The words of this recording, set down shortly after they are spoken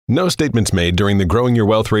No statements made during the Growing Your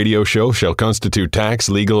Wealth radio show shall constitute tax,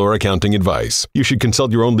 legal, or accounting advice. You should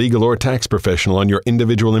consult your own legal or tax professional on your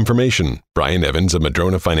individual information. Brian Evans of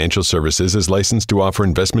Madrona Financial Services is licensed to offer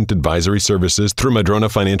investment advisory services through Madrona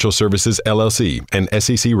Financial Services, LLC, an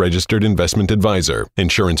SEC-registered investment advisor.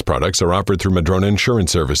 Insurance products are offered through Madrona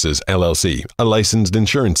Insurance Services, LLC, a licensed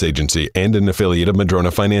insurance agency and an affiliate of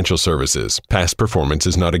Madrona Financial Services. Past performance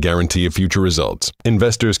is not a guarantee of future results.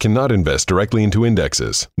 Investors cannot invest directly into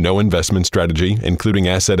indexes. No investment strategy, including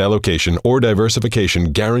asset allocation or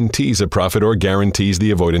diversification, guarantees a profit or guarantees the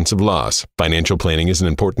avoidance of loss. Financial planning is an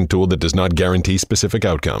important tool that does not guarantee specific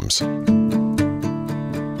outcomes.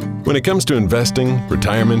 When it comes to investing,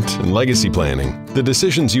 retirement, and legacy planning, the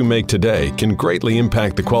decisions you make today can greatly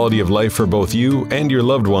impact the quality of life for both you and your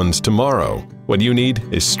loved ones tomorrow. What you need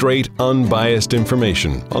is straight, unbiased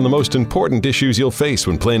information on the most important issues you'll face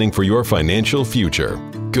when planning for your financial future.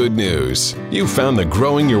 Good news. You found the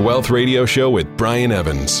Growing Your Wealth radio show with Brian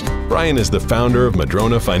Evans. Brian is the founder of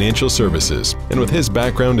Madrona Financial Services, and with his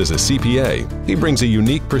background as a CPA, he brings a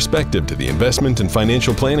unique perspective to the investment and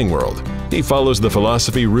financial planning world. He follows the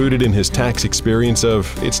philosophy rooted in his tax experience of,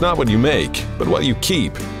 it's not what you make, but what you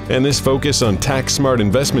keep. And this focus on tax-smart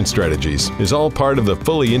investment strategies is all part of the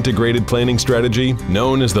fully integrated planning strategy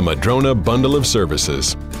known as the Madrona Bundle of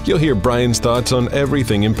Services. You'll hear Brian's thoughts on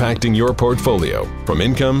everything impacting your portfolio, from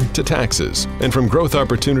income to taxes, and from growth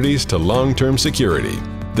opportunities to long-term security.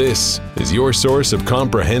 This is your source of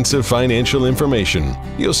comprehensive financial information.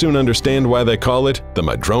 You'll soon understand why they call it the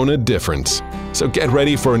Madrona Difference. So get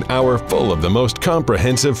ready for an hour full of the most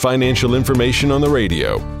comprehensive financial information on the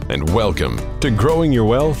radio. And welcome to Growing Your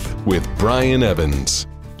Wealth with Brian Evans.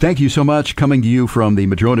 Thank you so much. Coming to you from the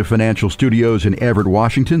Madrona Financial Studios in Everett,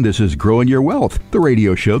 Washington, this is Growing Your Wealth, the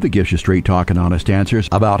radio show that gives you straight talk and honest answers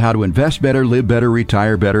about how to invest better, live better,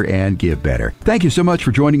 retire better, and give better. Thank you so much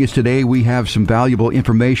for joining us today. We have some valuable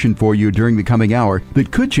information for you during the coming hour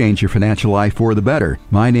that could change your financial life for the better.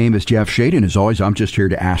 My name is Jeff Shade, and as always, I'm just here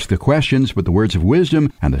to ask the questions, but the words of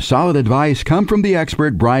wisdom and the solid advice come from the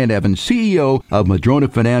expert, Brian Evans, CEO of Madrona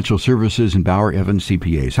Financial Services and Bauer Evans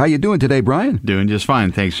CPAs. How you doing today, Brian? Doing just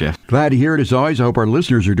fine. Thanks, Jeff. Glad to hear it as always. I hope our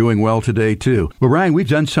listeners are doing well today, too. Well, Ryan, we've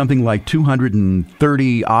done something like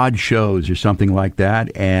 230 odd shows or something like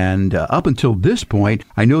that. And up until this point,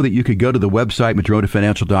 I know that you could go to the website,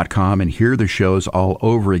 madronafinancial.com, and hear the shows all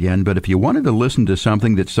over again. But if you wanted to listen to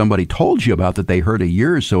something that somebody told you about that they heard a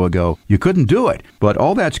year or so ago, you couldn't do it. But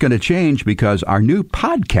all that's going to change because our new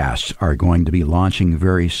podcasts are going to be launching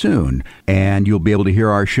very soon. And you'll be able to hear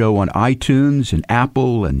our show on iTunes and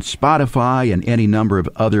Apple and Spotify and any number of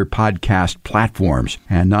other podcast platforms.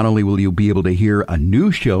 And not only will you be able to hear a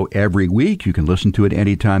new show every week, you can listen to it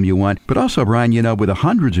anytime you want, but also, Brian, with the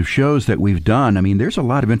hundreds of shows that we've done, there's a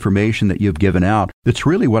lot of information that you've given out that's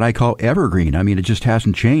really what I call evergreen. It just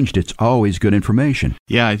hasn't changed. It's always good information.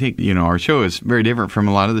 Yeah, I think, our show is very different from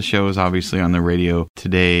a lot of the shows, obviously, on the radio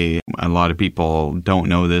today. A lot of people don't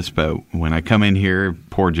know this, but when I come in here,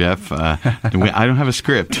 poor Jeff, I don't have a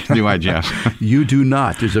script, do I, Jeff? You do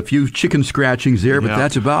not. There's a few chicken scratchings there, but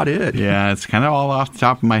that's about it. Yeah, it's kind of all off the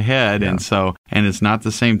top of my head, and it's not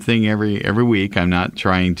the same thing every week. I'm not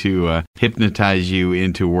trying to hypnotize you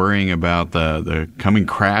into worrying about the coming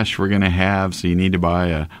crash we're going to have, so you need to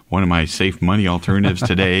buy one of my safe money alternatives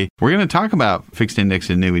today. We're going to talk about fixed index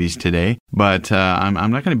annuities today, but I'm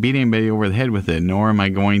not going to beat anybody over the head with it, nor am I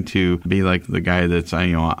going to be like the guy that's,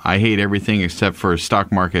 I hate everything except for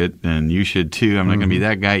stock market, and you should too. I'm not going to be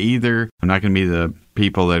that guy either. I'm not going to be the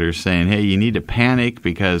people that are saying, hey, you need to panic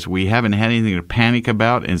because we haven't had anything to panic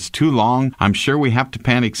about and it's too long. I'm sure we have to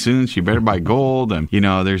panic soon, so you better buy gold. And,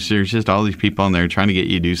 there's just all these people in there trying to get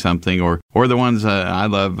you to do something, or the ones I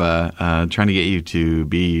love trying to get you to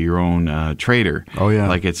be your own trader. Oh, yeah.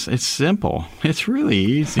 Like it's simple. It's really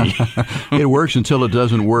easy. It works until it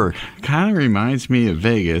doesn't work. Kind of reminds me of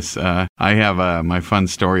Vegas. I have my fun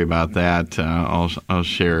story about that I'll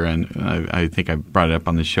share, and I think I brought it up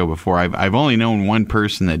on the show before. I've only known one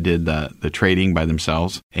person that did the trading by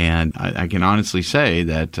themselves, and I can honestly say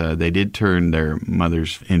that they did turn their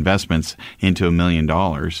mother's investments into $1 million.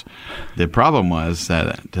 The problem was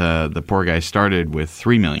that the poor guy started with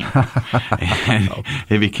 $3 million, and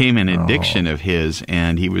it became an addiction of his,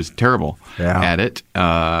 and he was terrible at it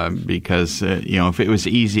because if it was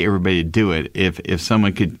easy, everybody would do it. If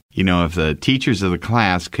someone could, if the teachers of the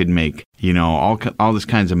class could make all this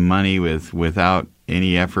kinds of money without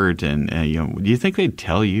any effort. And do you think they'd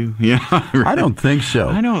tell you? I don't think so.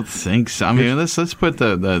 I don't think so. I mean, let's put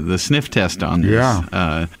the sniff test on this.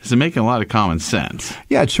 Yeah. It's making a lot of common sense.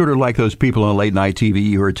 Yeah, it's sort of like those people on late night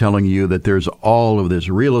TV who are telling you that there's all of this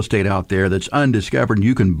real estate out there that's undiscovered and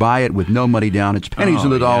you can buy it with no money down. It's pennies in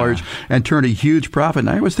the dollars and turn a huge profit. And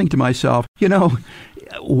I always think to myself,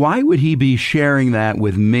 why would he be sharing that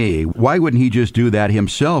with me? Why wouldn't he just do that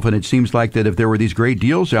himself? And it seems like that if there were these great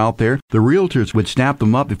deals out there, the realtors would snap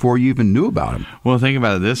them up before you even knew about them. Well, think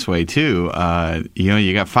about it this way, too.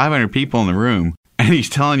 You got 500 people in the room, and he's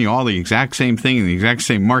telling you all the exact same thing in the exact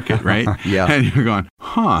same market, right? Yeah. And you're going,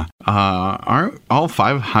 aren't all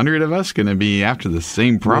 500 of us going to be after the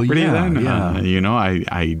same property then? Yeah.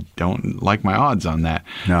 I don't like my odds on that.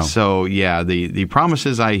 No. So, the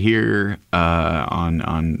promises I hear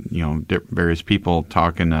on various people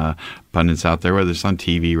talking, pundits out there, whether it's on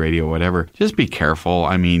TV, radio, whatever, just be careful.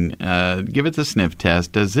 I mean, give it the sniff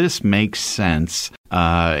test. Does this make sense?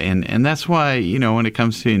 And that's why, when it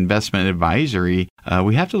comes to investment advisory,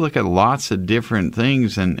 we have to look at lots of different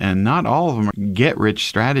things, and not all of them are get-rich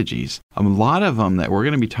strategies. A lot of them that we're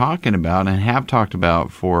going to be talking about and have talked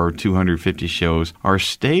about for 250 shows are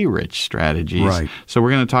stay-rich strategies. Right. So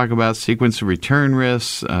we're going to talk about sequence of return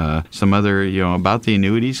risks, some other, about the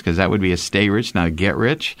annuities, because that would be a stay-rich, not a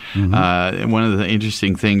get-rich. Mm-hmm. One of the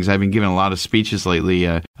interesting things, I've been giving a lot of speeches lately.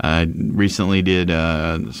 I recently did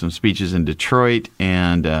some speeches in Detroit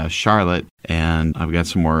and Charlotte, and I've got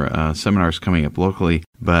some more seminars coming up locally.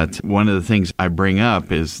 But one of the things I bring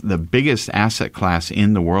up is the biggest asset class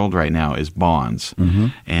in the world right now is bonds. Mm-hmm.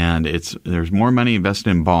 And there's more money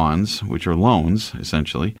invested in bonds, which are loans,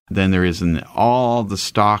 essentially, than there is in all the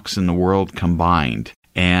stocks in the world combined.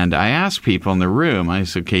 And I asked people in the room, I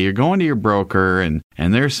said, okay, you're going to your broker, and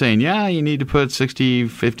they're saying, you need to put 60,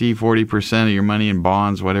 50, 40% of your money in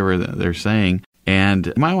bonds, whatever they're saying. And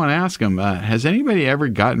you might want to ask them, has anybody ever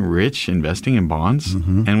gotten rich investing in bonds?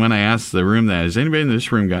 Mm-hmm. And when I asked the room that, has anybody in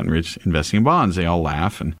this room gotten rich investing in bonds? They all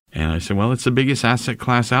laugh. And I said, well, it's the biggest asset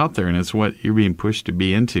class out there, and it's what you're being pushed to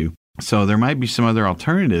be into. So there might be some other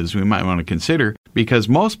alternatives we might want to consider, because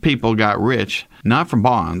most people got rich not from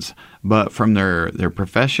bonds, but from their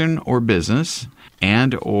profession or business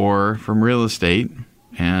and or from real estate.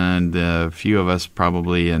 And a few of us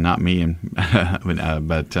probably, not me,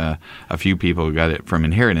 but a few people got it from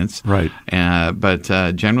inheritance. Right. But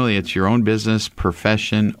generally it's your own business,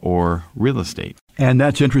 profession, or real estate. And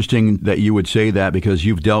that's interesting that you would say that, because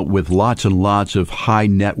you've dealt with lots and lots of high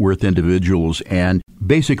net worth individuals. And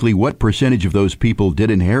basically, what percentage of those people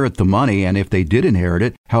did inherit the money? And if they did inherit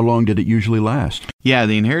it, how long did it usually last? Yeah,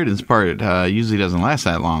 the inheritance part usually doesn't last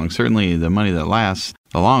that long. Certainly the money that lasts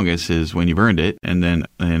the longest is when you've earned it. And then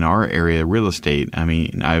in our area, real estate, I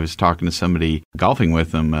mean, I was talking to somebody, golfing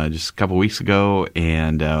with them just a couple weeks ago,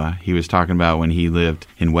 and he was talking about when he lived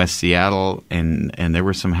in West Seattle, and there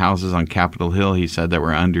were some houses on Capitol Hill, he said, that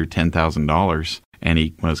were under $10,000. And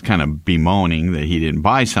he was kind of bemoaning that he didn't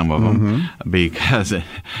buy some of them because,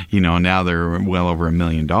 now they're well over $1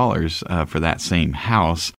 million for that same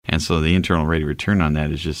house. And so the internal rate of return on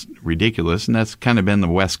that is just ridiculous. And that's kind of been the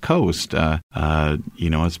West Coast.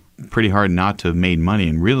 It's pretty hard not to have made money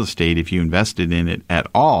in real estate if you invested in it at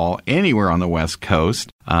all, anywhere on the West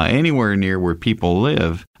Coast, anywhere near where people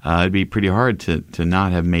live. It'd be pretty hard to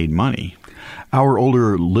not have made money. Our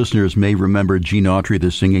older listeners may remember Gene Autry, the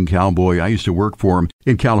singing cowboy. I used to work for him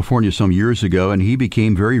in California some years ago, and he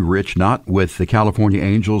became very rich, not with the California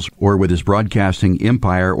Angels or with his broadcasting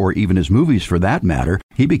empire or even his movies for that matter.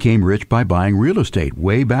 He became rich by buying real estate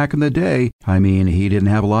way back in the day. I mean, he didn't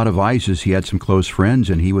have a lot of vices. He had some close friends,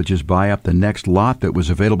 and he would just buy up the next lot that was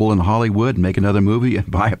available in Hollywood and make another movie and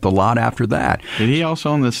buy up the lot after that. Did he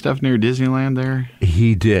also own the stuff near Disneyland there?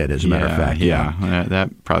 He did, as a matter of fact. Yeah.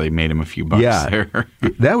 That probably made him a few bucks there.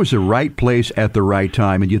 That was the right place at the right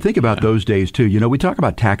time. And you think about those days, too. We talk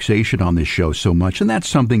about taxation on this show so much, and that's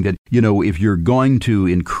something that, if you're going to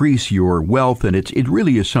increase your wealth, and it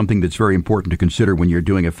really is something that's very important to consider when you're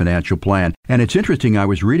doing a financial plan. And it's interesting, I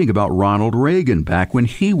was reading about Ronald Reagan back when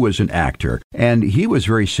he was an actor, and he was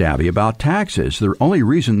very savvy about taxes. The only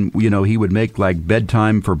reason, he would make like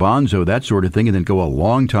Bedtime for Bonzo, that sort of thing, and then go a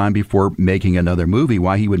long time before making another movie,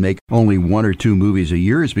 why he would make only 1 or 2 movies a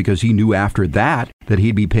year is because he knew after that that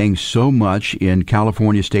he'd be paying so much in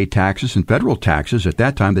California state taxes and federal taxes. At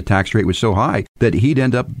that time, the tax rate was so high that he'd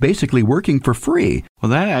end up basically working for free. Well,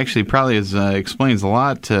 that actually probably explains a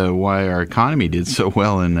lot why our economy did so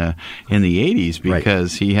well in the 80s,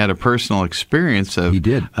 because he had a personal experience of,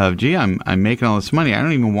 gee, I'm making all this money. I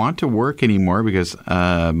don't even want to work anymore because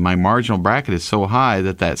my marginal bracket is so high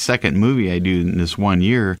that second movie I do in this 1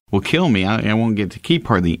 year will kill me. I won't get to keep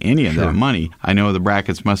hardly any of that money. I know the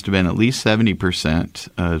brackets must have been at least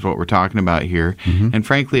 70% is what we're talking about here. Mm-hmm. And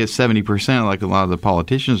frankly, at 70%, like a lot of the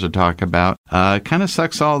politicians are talking about, kind of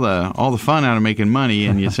sucks all the fun out of making money.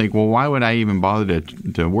 And you think, well, why would I even bother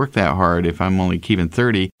to work that hard if I'm only keeping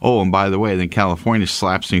 30? Oh, and by the way, then California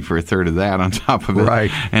slaps me for a third of that on top of it.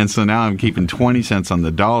 Right. And so now I'm keeping 20 cents on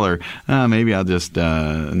the dollar. Maybe I'll just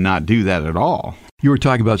not do that at all. You were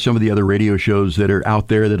talking about some of the other radio shows that are out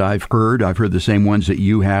there that I've heard. I've heard the same ones that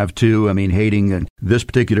you have, too. I mean, hating this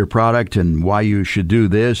particular product and why you should do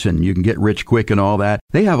this and you can get rich quick and all that.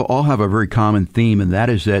 They all have a very common theme, and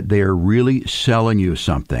that is that they are really selling you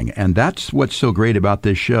something. And that's what's so great about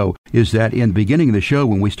this show, is that in the beginning of the show,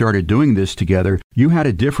 when we started doing this together, you had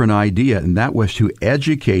a different idea, and that was to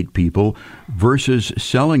educate people versus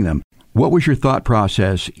selling them. What was your thought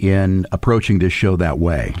process in approaching this show that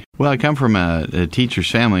way? Well, I come from a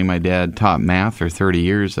teacher's family. My dad taught math for 30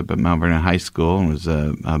 years up at Mount Vernon High School and was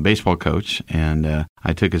a baseball coach. And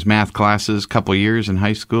I took his math classes a couple of years in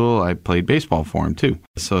high school. I played baseball for him, too.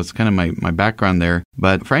 So it's kind of my background there.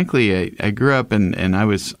 But frankly, I grew up and I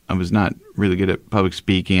was not really good at public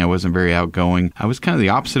speaking. I wasn't very outgoing. I was kind of the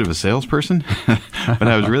opposite of a salesperson, but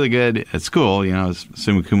I was really good at school. You know, I was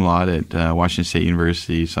summa cum laude at Washington State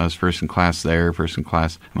University, so I was first in class there, first in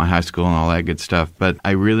class at my high school and all that good stuff. But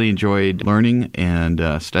I really enjoyed learning and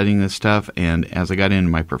studying this stuff. And as I got into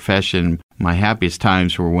my profession, my happiest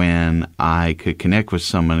times were when I could connect with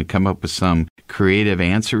someone and come up with some creative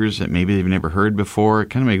answers that maybe they've never heard before. It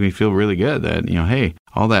kind of made me feel really good that, hey,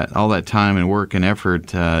 all that time and work and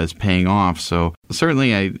effort is paying off. So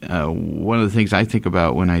certainly, one of the things I think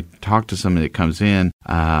about when I talk to somebody that comes in,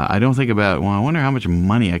 I don't think about, well, I wonder how much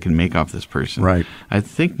money I can make off this person. Right. I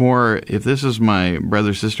think more, if this is my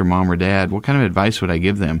brother, sister, mom, or dad, what kind of advice would I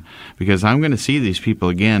give them? Because I'm going to see these people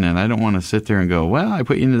again, and I don't want to sit there and go, well, I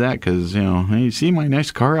put you into that because, hey, you see my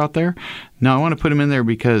nice car out there? No, I want to put them in there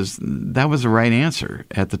because that was the right answer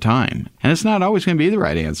at the time. And it's not always going to be the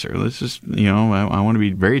right answer. Let's just, I want to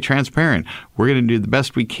be very transparent. We're going to do the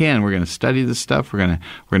best we can. We're going to study this stuff. We're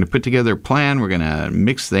going to put together a plan. We're going to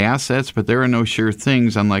mix the assets, but there are no sure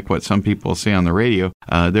things, unlike what some people say on the radio.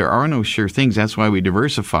 There are no sure things. That's why we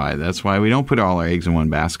diversify. That's why we don't put all our eggs in one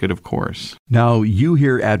basket, of course. Now, you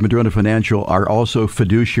here at Madrona Financial are also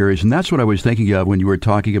fiduciaries, and that's what I was thinking of when you were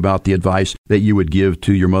talking about the advice that you would give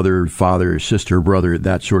to your mother, father, sister, brother,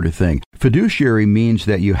 that sort of thing. Fiduciary means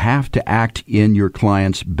that you have to act in your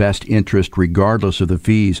client's best interest regardless of the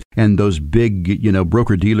fees. And those big,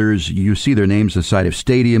 broker-dealers, you see their names on the side of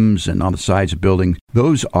stadiums and on the sides of buildings.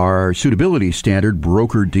 Those are suitability standard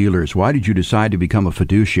broker-dealers. Why did you decide to become a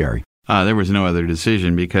fiduciary? There was no other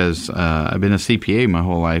decision because I've been a CPA my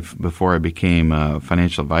whole life before I became a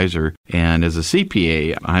financial advisor. And as a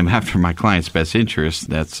CPA, I'm after my client's best interest.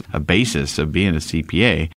 That's a basis of being a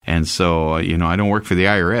CPA. And so, I don't work for the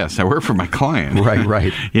IRS. I work for my client.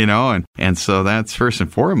 Right. And so that's first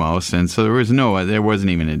and foremost. And so there wasn't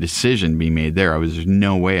even a decision being made there. There's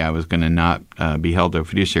no way I was going to not be held to a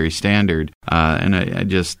fiduciary standard. And I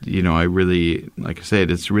just, I really, like I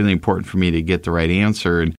said, it's really important for me to get the right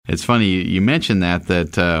answer. And it's funny, you mentioned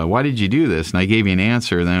that why did you do this? And I gave you an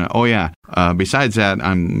answer. And then, besides that,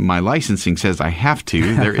 my licensing says I have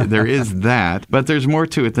to. There is that. But there's more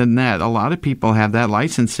to it than that. A lot of people have that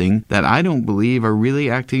licensing that I don't believe are really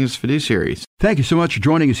acting as fiduciaries. Thank you so much for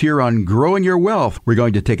joining us here on Growing Your Wealth. We're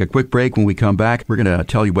going to take a quick break. When we come back, we're going to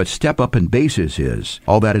tell you what Step Up and Basis is.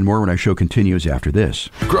 All that and more when our show continues after this.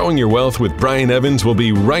 Growing Your Wealth with Brian Evans will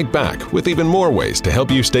be right back with even more ways to help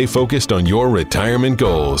you stay focused on your retirement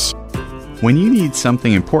goals. When you need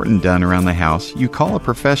something important done around the house, you call a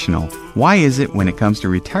professional. Why is it when it comes to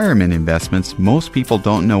retirement investments, most people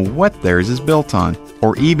don't know what theirs is built on,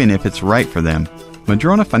 or even if it's right for them?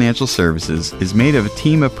 Madrona Financial Services is made of a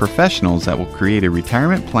team of professionals that will create a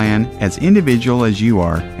retirement plan as individual as you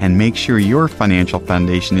are and make sure your financial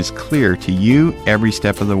foundation is clear to you every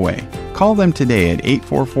step of the way. Call them today at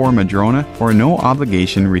 844-MADRONA for a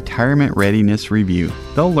no-obligation retirement readiness review.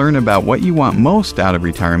 They'll learn about what you want most out of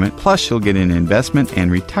retirement, plus you'll get an investment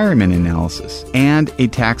and retirement analysis and a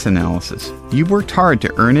tax analysis. You've worked hard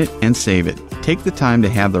to earn it and save it. Take the time to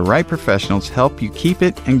have the right professionals help you keep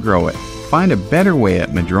it and grow it. find a better way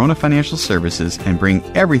at Madrona Financial Services and bring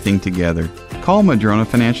everything together. Call Madrona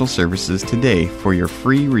Financial Services today for your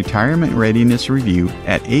free retirement readiness review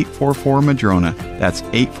at 844-MADRONA. That's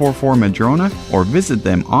 844-MADRONA, or visit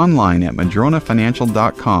them online at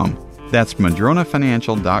madronafinancial.com. That's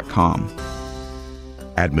madronafinancial.com.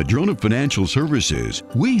 At Madrona Financial Services,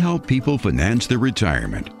 we help people finance their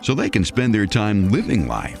retirement so they can spend their time living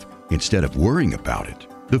life instead of worrying about it.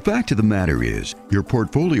 The fact of the matter is, your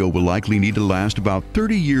portfolio will likely need to last about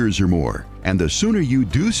 30 years or more, and the sooner you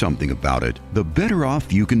do something about it, the better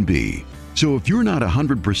off you can be. So if you're not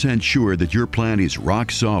 100% sure that your plan is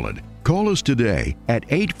rock solid, call us today at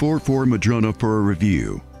 844-MADRONA for a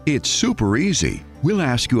review. It's super easy. We'll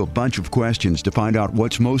ask you a bunch of questions to find out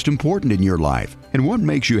what's most important in your life and what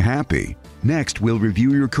makes you happy. Next, we'll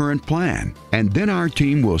review your current plan, and then our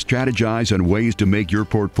team will strategize on ways to make your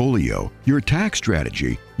portfolio, your tax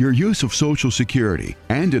strategy, your use of Social Security,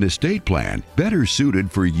 and an estate plan better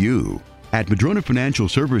suited for you. At Madrona Financial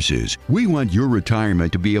Services, we want your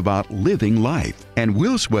retirement to be about living life, and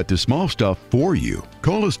we'll sweat the small stuff for you.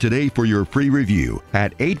 Call us today for your free review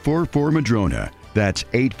at 844-MADRONA. That's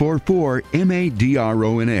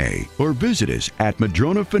 844-MADRONA. Or visit us at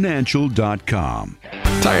madronafinancial.com.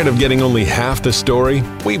 Tired of getting only half the story?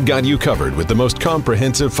 We've got you covered with the most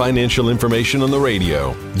comprehensive financial information on the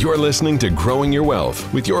radio. You're listening to Growing Your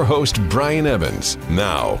Wealth with your host, Brian Evans.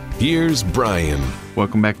 Now, here's Brian.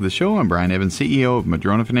 Welcome back to the show. I'm Brian Evans, CEO of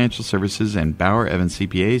Madrona Financial Services and Bauer Evans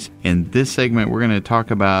CPAs. In this segment, we're going to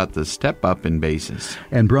talk about the step up in basis.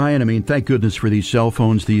 And Brian, I mean, thank goodness for these cell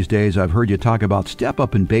phones these days. I've heard you talk about step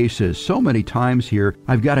up in basis so many times here.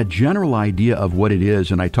 I've got a general idea of what it is,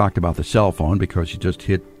 and I talked about the cell phone because you just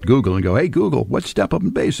hit Google and go, hey, Google, what's step up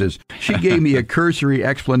in basis? She gave me a cursory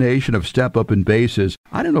explanation of step up in basis.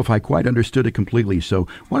 I don't know if I quite understood it completely, so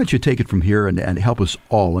why don't you take it from here and help us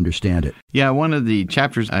all understand it? Yeah, one of the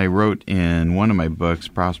chapters I wrote in one of my books,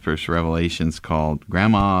 Prosperous Revelations, called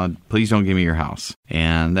Grandma, Please Don't Give Me Your House.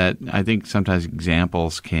 And that, I think sometimes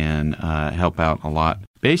examples can help out a lot.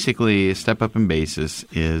 Basically, a step up in basis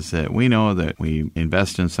is that we know that we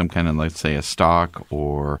invest in some kind of, let's say, a stock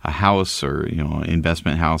or a house or,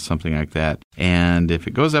 investment house, something like that. And if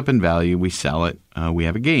it goes up in value, we sell it, we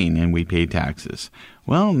have a gain, and we pay taxes.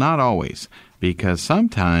 Well, not always, because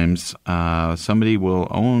sometimes somebody will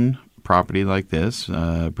own property like this,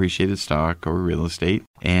 appreciated stock or real estate,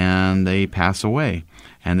 and they pass away,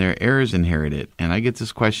 and their heirs inherit it. And I get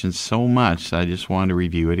this question so much that I just wanted to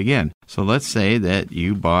review it again. So let's say that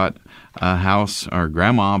you bought a house, or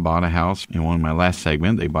Grandma bought a house. In one of my last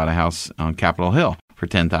segment, they bought a house on Capitol Hill for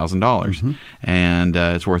 $10,000, and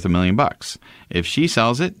it's worth $1 million. If she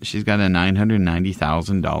sells it, she's got a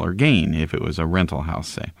 $990,000 gain if it was a rental house,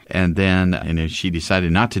 say. And then, if she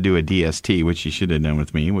decided not to do a DST, which she should have done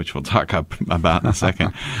with me, which we'll talk about in a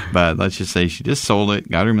second, but let's just say she just sold it,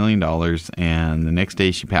 got her $1 million, and the next day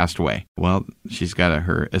she passed away. Well, she's got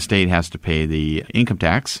her estate has to pay the income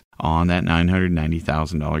tax on that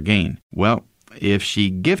 $990,000 gain. Well, if she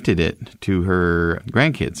gifted it to her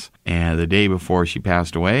grandkids and the day before she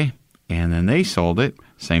passed away, and then they sold it,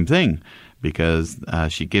 same thing, because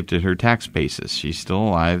she gifted her tax basis. She's still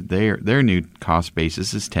alive. Their new cost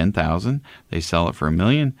basis is $10,000. They sell it for $1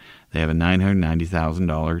 million. They have a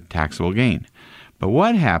 $990,000 taxable gain. But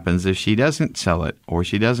what happens if she doesn't sell it or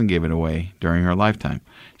she doesn't give it away during her lifetime?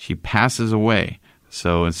 She passes away.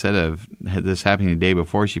 So instead of this happening the day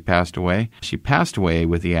before she passed away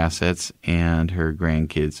with the assets and her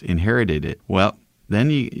grandkids inherited it. Well, then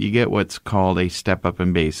you get what's called a step up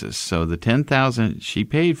in basis. So the $10,000 she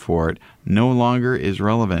paid for it no longer is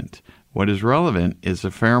relevant. What is relevant is the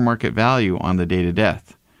fair market value on the date of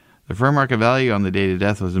death. The fair market value on the date of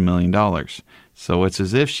death was $1 million. So it's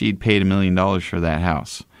as if she'd paid $1 million for that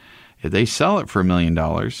house. If they sell it for $1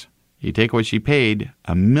 million, you take what she paid,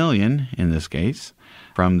 $1 million in this case,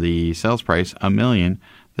 from the sales price, $1 million,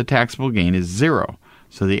 the taxable gain is $0.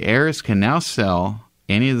 So the heirs can now sell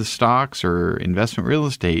any of the stocks or investment real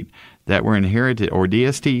estate that were inherited, or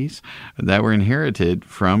DSTs, that were inherited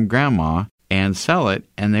from Grandma, and sell it,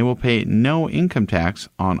 and they will pay no income tax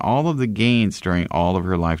on all of the gains during all of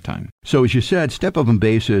her lifetime. So as you said, step up in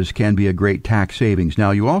basis can be a great tax savings.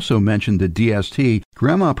 Now, you also mentioned the DST.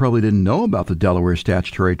 Grandma probably didn't know about the Delaware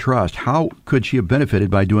Statutory Trust. How could she have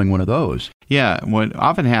benefited by doing one of those? Yeah, what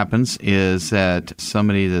often happens is that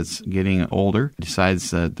somebody that's getting older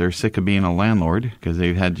decides that they're sick of being a landlord because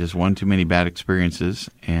they've had just one too many bad experiences,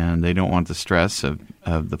 and they don't want the stress of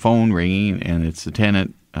the phone ringing and it's the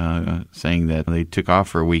tenant saying that they took off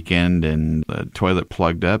for a weekend and the toilet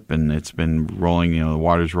plugged up and it's been rolling, the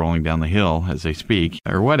water's rolling down the hill as they speak,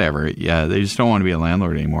 or whatever. Yeah, they just don't want to be a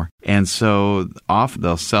landlord anymore. And so often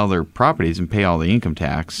they'll sell their properties and pay all the income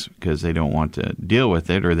tax because they don't want to deal with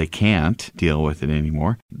it, or they can't deal with it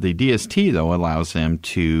anymore. The DST, though, allows them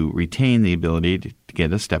to retain the ability to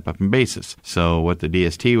get a step-up in basis. So what the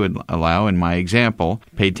DST would allow, in my example,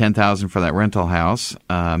 paid $10,000 for that rental house,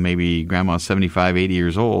 maybe grandma's 75, 80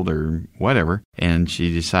 years old or whatever, and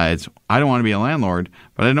she decides, I don't want to be a landlord,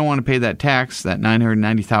 but I don't want to pay that tax, that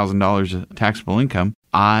 $990,000 of taxable income.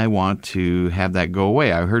 I want to have that go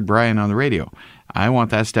away. I heard Brian on the radio. I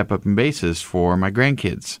want that step-up in basis for my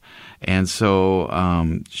grandkids. And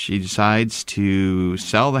so she decides to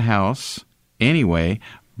sell the house anyway,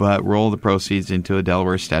 but roll the proceeds into a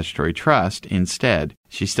Delaware statutory trust instead.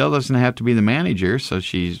 She still doesn't have to be the manager, so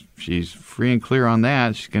she's free and clear on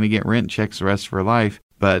that. She's going to get rent checks the rest of her life.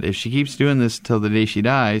 But if she keeps doing this till the day she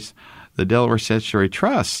dies, the Delaware statutory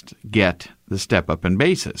trust get the step-up in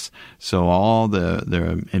basis. So all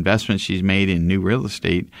the investments she's made in new real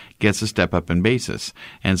estate gets a step-up in basis.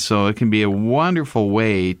 And so it can be a wonderful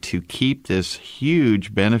way to keep this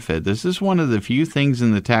huge benefit. This is one of the few things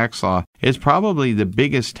in the tax law. It's probably the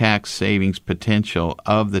biggest tax savings potential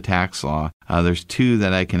of the tax law. There's two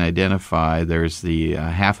that I can identify. There's the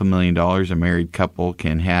 $500,000 a married couple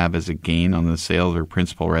can have as a gain on the sale of their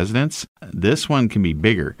principal residence. This one can be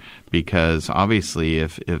bigger because obviously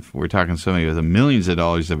if we're talking somebody with millions of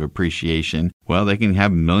dollars of appreciation, well, they can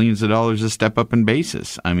have millions of dollars of step up in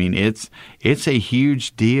basis. I mean, it's a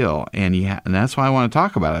huge deal, and that's why I want to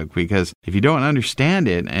talk about it, because if you don't understand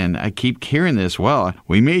it, and I keep hearing this, well,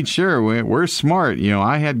 we made sure we're smart.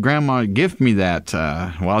 I had grandma gift me that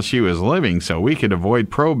while she was living, so we could avoid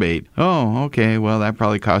probate. Oh, okay. Well, that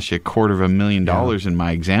probably cost you $250,000 in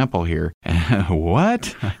my example here.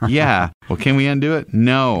 What? Yeah. Well, can we undo it?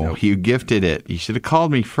 No. Nope. You gifted it. You should have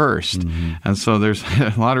called me first. Mm-hmm. And so there's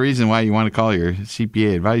a lot of reason why you want to call your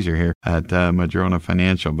CPA advisor here at Madrona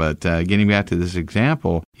Financial. But getting back to this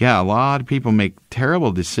example, yeah, a lot of people make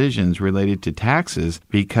terrible decisions related to taxes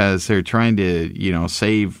because they're trying to,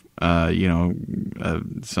 save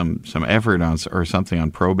some effort on or something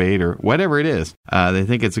on probate or whatever it is. They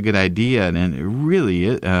think it's a good idea, and it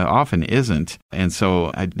really often isn't. And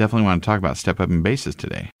so I definitely want to talk about step up in basis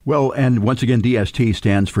today. Well, and once again, DST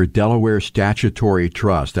stands for Delaware Statutory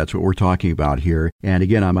Trust. That's what we're talking about here. And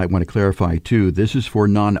again, I might want to clarify too, this is for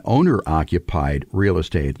non-owner occupied real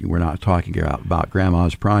estate. We're not talking about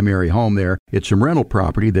grandma's primary home there. It's some rental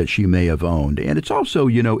property that she may have owned. And it's also,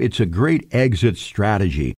 it's a great exit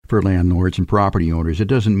strategy for landlords and property owners. It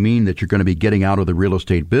doesn't mean that you're going to be getting out of the real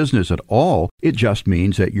estate business at all. It just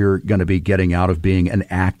means that you're going to be getting out of being an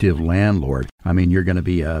active landlord. I mean, you're going to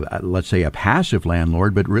be, let's say, a passive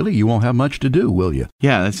landlord, but really you won't have much to do, will you?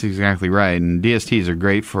 Yeah, that's exactly right. And DSTs are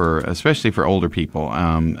great especially for older people.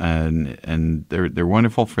 And they're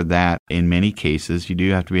wonderful for that. In many cases, you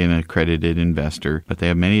do have to be an accredited investor, but they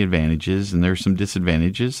have many advantages and there's some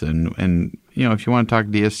disadvantages. And if you want to talk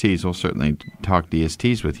DSTs, we'll certainly talk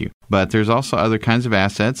DSTs with you. But there's also other kinds of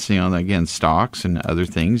assets, again, stocks and other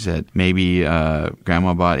things that maybe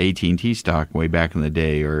grandma bought AT&T stock way back in the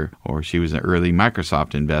day, or she was an early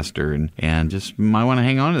Microsoft investor and just might want to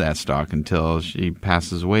hang on to that stock until she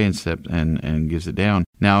passes away and gives it down.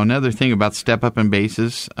 Now, another thing about step up in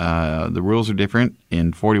basis, the rules are different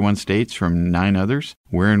in 41 states from 9 others.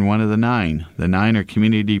 We're in one of the 9. The 9 are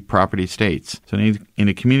community property states. So in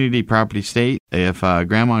a community property state, if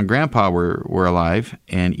grandma and grandpa were alive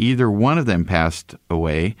and either one of them passed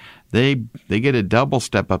away, they get a double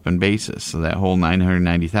step up in basis, so that whole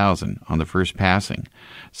 $990,000 on the first passing.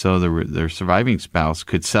 So their surviving spouse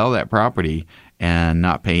could sell that property and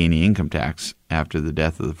not pay any income tax after the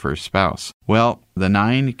death of the first spouse. Well, the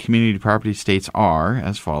 9 community property states are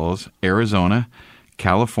as follows: Arizona,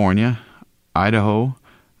 California, Idaho,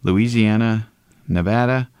 Louisiana,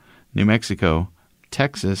 Nevada, New Mexico,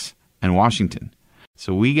 Texas, and Washington.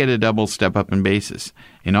 So we get a double step up in basis.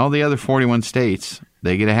 In all the other 41 states,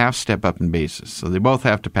 they get a half step up in basis. So they both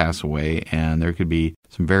have to pass away, and there could be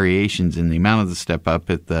some variations in the amount of the step up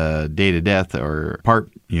at the date of death or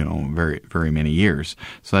apart, very, very many years.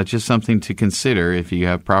 So that's just something to consider if you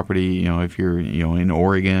have property, if you're, in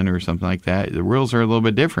Oregon or something like that. The rules are a little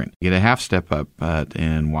bit different. You get a half step up, but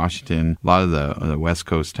in Washington, a lot of the West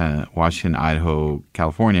Coast, Washington, Idaho,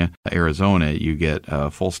 California, Arizona, you get a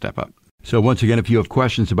full step up. So once again, if you have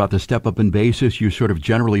questions about the Step Up in Basis, you sort of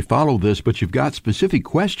generally follow this, but you've got specific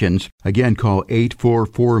questions, again, call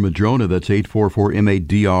 844-MADRONA. That's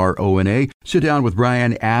 844-MADRONA. Sit down with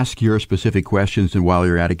Brian, ask your specific questions, and while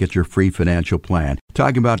you're at it, get your free financial plan.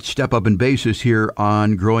 Talking about Step Up in Basis here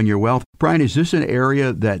on Growing Your Wealth. Brian, is this an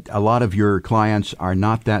area that a lot of your clients are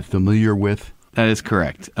not that familiar with? That is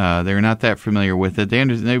correct. They're not that familiar with it.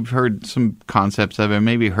 They've heard some concepts of it,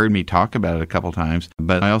 maybe heard me talk about it a couple times.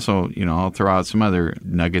 But I also, I'll throw out some other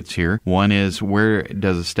nuggets here. One is, where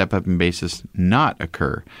does a step-up in basis not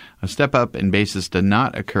occur? A step-up in basis does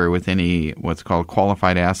not occur with any what's called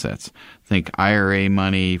qualified assets. Think IRA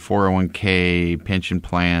money, 401k, pension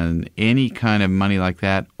plan, any kind of money like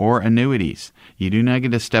that, or annuities. You do not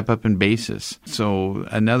get a step-up in basis. So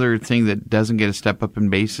another thing that doesn't get a step-up in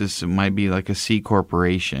basis, it might be like a C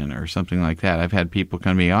corporation or something like that. I've had people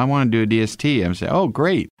come to me, I want to do a DST. I'm saying, oh,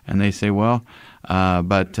 great. And they say, well,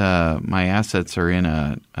 but my assets are in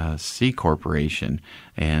a C corporation.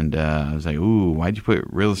 And I was like, ooh, why'd you put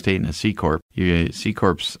real estate in a C corp? C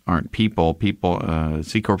corps aren't people.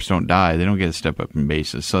 C corps don't die. They don't get a step-up in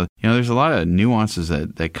basis. So, there's a lot of nuances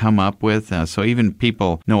that come up with. So even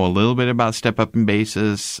people know a little bit about step-up in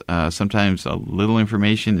basis. Sometimes a little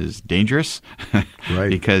information is dangerous, right?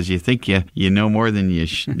 Because you think you know more than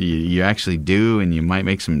you actually do, and you might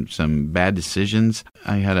make some bad decisions.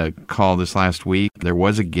 I had a call this last week. There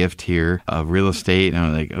was a gift here of real estate, and I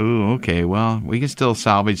was like, oh, okay, well, we can still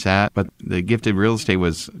salvage that. But the gifted real estate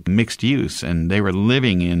was mixed use, and they were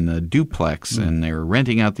living in a duplex, and they were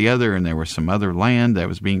renting out the other, and there was some other land that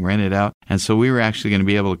was being rented out. And so we were actually going to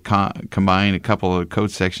be able to combine a couple of code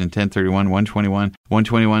section 1031, 121.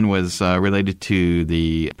 121 was related to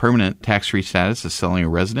the permanent tax-free status of selling a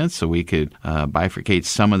residence, so we could bifurcate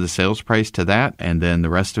some of the sales price to that, and then the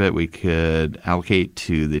rest of it we could allocate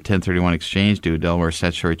to the 1031 exchange, do a Delaware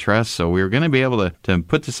statutory trust. So we were going to be able to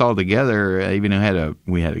put this all together, even though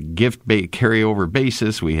we had a gift carryover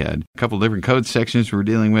basis. We had a couple different code sections we were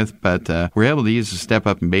dealing with, but we're able to use the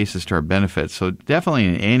step-up in basis to our benefit. So definitely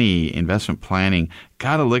in any investment planning,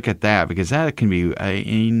 got to look at that, because that can be an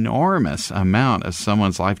enormous amount of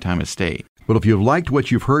someone's lifetime estate. Well, if you've liked what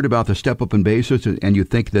you've heard about the Step-Up in Basis and you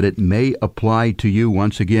think that it may apply to you,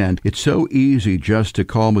 once again, it's so easy just to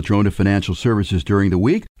call Madrona Financial Services during the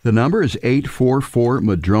week. The number is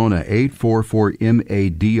 844-MADRONA,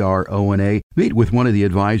 844-MADRONA. Meet with one of the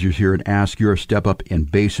advisors here and ask your Step-Up in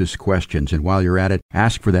Basis questions. And while you're at it,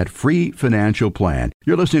 ask for that free financial plan.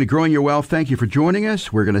 You're listening to Growing Your Wealth. Thank you for joining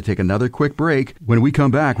us. We're going to take another quick break. When we come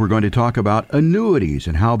back, we're going to talk about annuities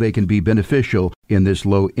and how they can be beneficial in this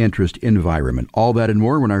low-interest environment. All that and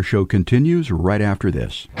more when our show continues right after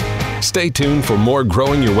this. Stay tuned for more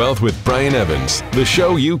Growing Your Wealth with Brian Evans, the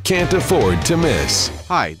show you can't afford to miss.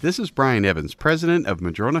 Hi, this is Brian Evans, president of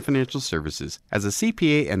Madrona Financial Services. As a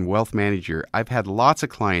CPA and wealth manager, I've had lots of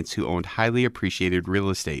clients who owned highly appreciated real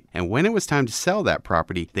estate. And when it was time to sell that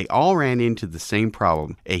property, they all ran into the same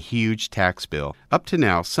problem, a huge tax bill. Up to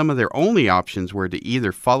now, some of their only options were to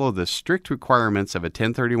either follow the strict requirements of a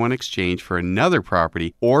 1031 exchange for another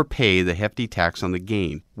property or pay the hefty tax on the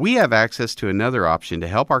gain. We have access to another option to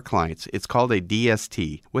help our clients. It's called a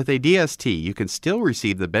DST. With a DST, you can still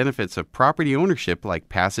receive the benefits of property ownership like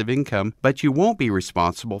passive income, but you won't be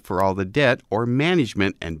responsible for all the debt or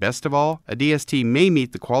management, and best of all, a DST may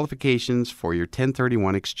meet the qualifications for your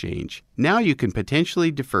 1031 exchange. Now you can potentially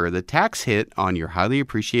defer the tax hit on your highly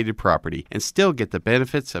appreciated property and still get the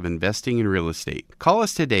benefits of investing in real estate. Call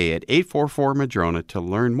us today at 844-MADRONA to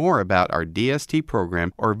learn more about our DST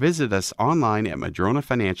program or visit us online at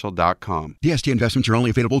madronafinancial.com. DST investments are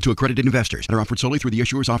only available to accredited investors and are offered solely through the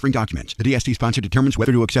issuers offering documents. The DST sponsor determines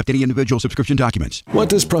whether to accept any individual subscription documents. What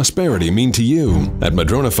does prosperity mean to you? At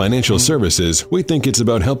Madrona Financial Services, we think it's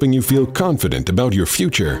about helping you feel confident about your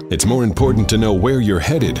future. It's more important to know where you're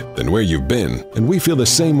headed than where you've been, and we feel the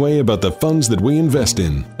same way about the funds that we invest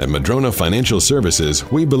in. At Madrona Financial Services,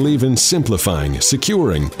 we believe in simplifying,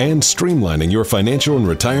 securing, and streamlining your financial and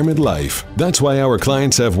retirement life. That's why our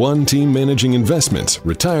clients have one team managing investments,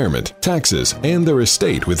 retirement, taxes, and their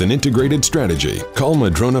estate with an integrated strategy. Call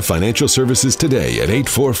Madrona Financial Services today at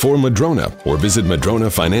 844-MADRONA or visit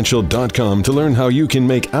madronafinancial.com to learn how you can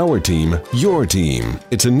make our team your team.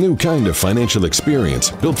 It's a new kind of financial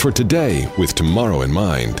experience built for today with tomorrow in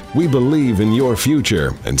mind. We believe in your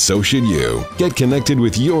future, and so should you. Get connected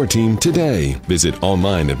with your team today. Visit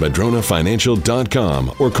online at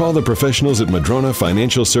madronafinancial.com or call the professionals at Madrona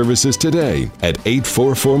Financial Services today at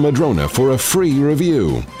 844-MADRONA for a free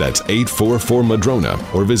review. That's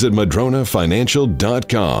 844-MADRONA or visit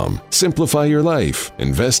madronafinancial.com. Simplify your life,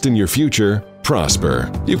 invest in your future,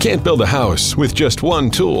 Prosper. You can't build a house with just one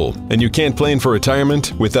tool, and you can't plan for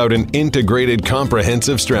retirement without an integrated,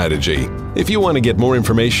 comprehensive strategy. If you want to get more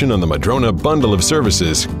information on the Madrona bundle of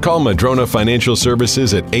services, call Madrona Financial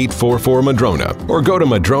Services at 844-MADRONA or go to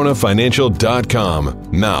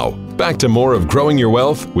madronafinancial.com. Now, back to more of Growing Your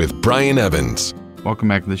Wealth with Brian Evans. Welcome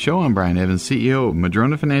back to the show. I'm Brian Evans, CEO of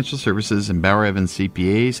Madrona Financial Services and Bauer Evans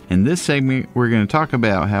CPAs. In this segment, we're going to talk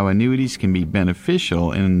about how annuities can be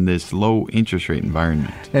beneficial in this low interest rate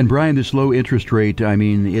environment. And Brian, this low interest rate, I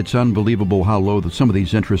mean, it's unbelievable how low some of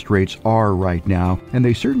these interest rates are right now. And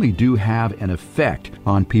they certainly do have an effect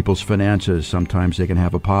on people's finances. Sometimes they can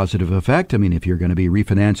have a positive effect. I mean, if you're going to be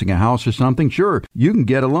refinancing a house or something, sure, you can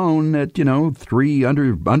get a loan at, under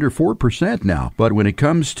 4% now. But when it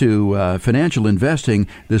comes to financial investing,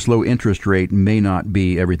 this low interest rate may not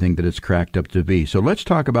be everything that it's cracked up to be. So let's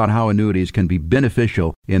talk about how annuities can be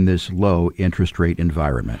beneficial in this low interest rate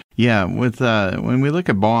environment. Yeah, when we look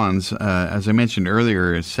at bonds, as I mentioned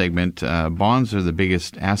earlier in a segment, bonds are the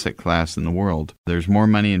biggest asset class in the world. There's more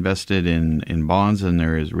money invested in bonds than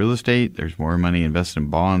there is real estate. There's more money invested in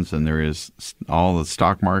bonds than there is all the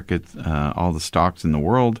stock market, all the stocks in the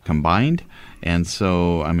world combined. And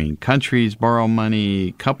so, I mean, countries borrow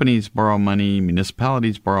money, companies borrow money,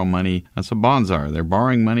 municipalities borrow money. That's what bonds are. They're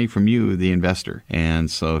borrowing money from you, the investor.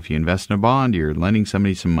 And so if you invest in a bond, you're lending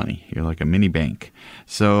somebody some money. You're like a mini bank.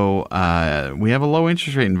 So we have a low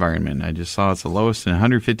interest rate environment. I just saw it's the lowest in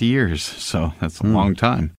 150 years. So that's a long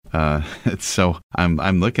time. So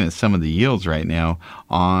I'm looking at some of the yields right now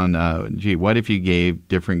on, what if you gave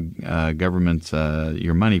different governments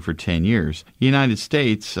your money for 10 years? United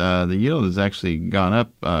States, the yield has actually gone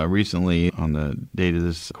up recently on the date of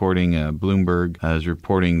this recording. Bloomberg is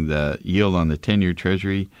reporting the yield on the 10-year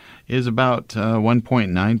Treasury is about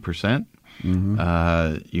 1.9%.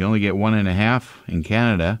 Mm-hmm. You only get 1.5% in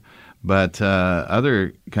Canada, but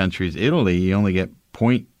other countries, Italy, you only get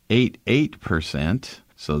 0.88%.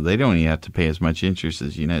 So they don't even have to pay as much interest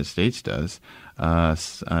as the United States does.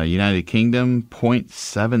 United Kingdom,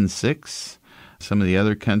 0.76. Some of the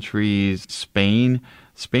other countries, Spain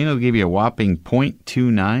will give you a whopping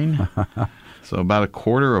 0.29. So about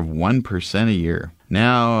 1/4% a year.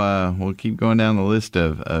 Now, we'll keep going down the list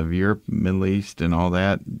of Europe, Middle East, and all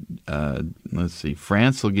that. Let's see.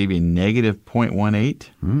 France will give you negative 0.18. So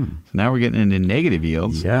now we're getting into negative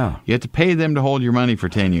yields. Yeah. You have to pay them to hold your money for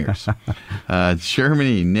 10 years.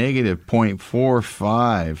 Germany, negative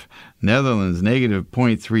 0.45. Netherlands, negative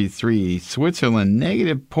 0.33. Switzerland,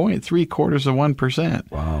 negative 0.75%.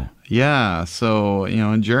 Wow. Yeah. So,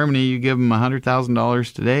 in Germany, you give them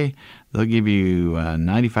 $100,000 today, they'll give you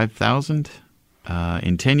 $95,000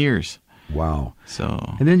 in 10 years. Wow.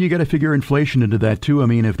 So, and then you got to figure inflation into that too. I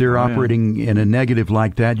mean, if they're operating in a negative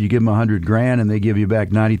like that, you give them $100,000 and they give you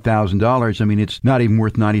back $90,000. I mean, it's not even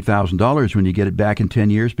worth $90,000 when you get it back in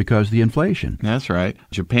 10 years because of the inflation. That's right.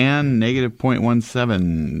 Japan, negative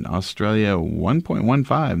 0.17. Australia,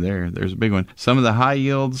 1.15. There's a big one. Some of the high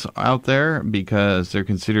yields out there, because they're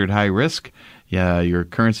considered high risk, your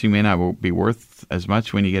currency may not be worth as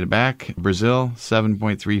much when you get it back. Brazil,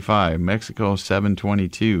 7.35. Mexico,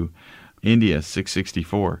 7.22. India,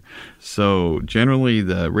 6.64. So generally,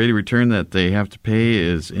 the rate of return that they have to pay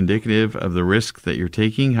is indicative of the risk that you're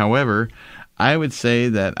taking. However, I would say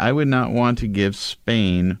that I would not want to give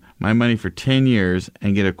Spain my money for 10 years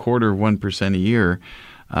and get 0.25% a year.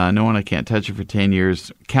 Knowing I can't touch it for 10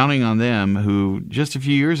 years, counting on them, who just a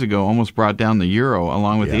few years ago almost brought down the euro,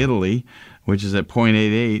 along with Italy, which is at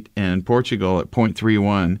 0.88, and Portugal at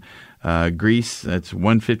 0.31. Greece, that's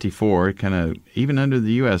 154, kind of even under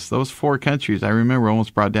the U.S. Those four countries, I remember,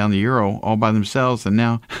 almost brought down the euro all by themselves, and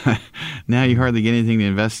now you hardly get anything to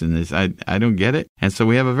invest in this. I don't get it. And so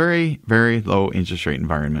we have a very, very low interest rate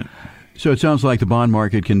environment. So it sounds like the bond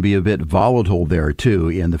market can be a bit volatile there, too,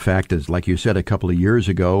 in the fact that, like you said a couple of years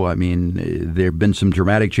ago, I mean, there have been some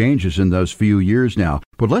dramatic changes in those few years now.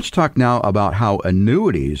 But let's talk now about how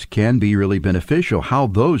annuities can be really beneficial, how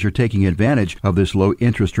those are taking advantage of this low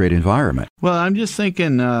interest rate environment. Well, I'm just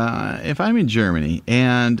thinking, if I'm in Germany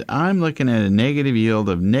and I'm looking at a negative yield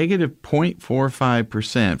of negative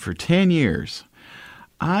 0.45% for 10 years,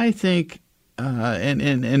 I think,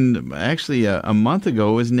 and actually a month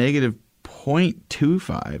ago was negative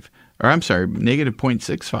 0.25, or I'm sorry, negative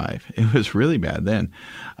 0.65. It was really bad then.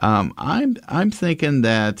 I'm thinking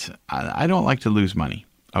that I don't like to lose money.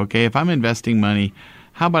 Okay, if I'm investing money,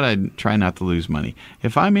 how about I try not to lose money?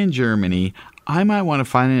 If I'm in Germany, I might want to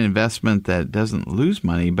find an investment that doesn't lose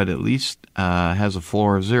money, but at least has a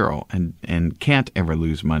floor of zero and can't ever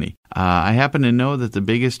lose money. I happen to know that the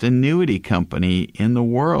biggest annuity company in the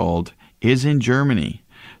world is in Germany.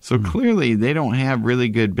 So clearly they don't have really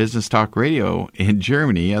good business talk radio in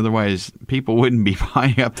Germany. Otherwise, people wouldn't be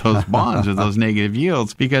buying up those bonds with those negative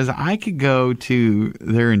yields, because I could go to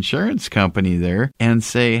their insurance company there and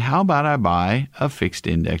say, how about I buy a fixed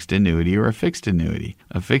indexed annuity or a fixed annuity?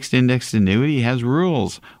 A fixed indexed annuity has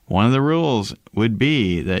rules. One of the rules would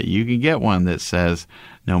be that you can get one that says,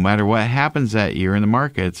 no matter what happens that year in the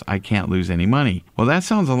markets, I can't lose any money. Well, that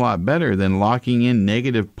sounds a lot better than locking in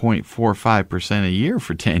negative 0.45% a year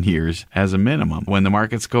for 10 years as a minimum. When the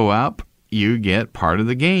markets go up, you get part of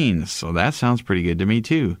the gains. So that sounds pretty good to me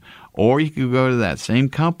too. Or you could go to that same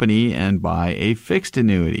company and buy a fixed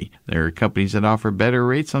annuity. There are companies that offer better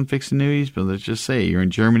rates on fixed annuities, but let's just say you're in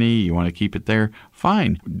Germany, you want to keep it there.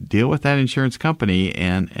 Fine. Deal with that insurance company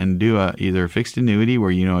and do either a fixed annuity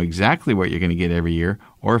where you know exactly what you're going to get every year,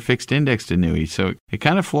 or a fixed indexed annuity. So it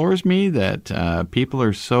kind of floors me that people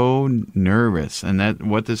are so nervous, and that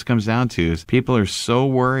what this comes down to is people are so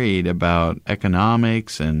worried about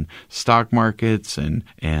economics and stock markets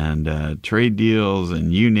and trade deals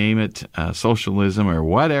and you name it, socialism or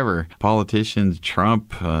whatever. Politicians,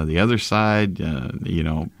 Trump, the other side,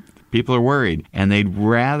 people are worried, and they'd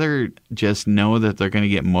rather just know that they're going to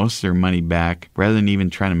get most of their money back rather than even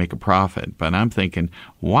trying to make a profit. But I'm thinking,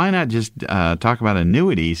 why not just talk about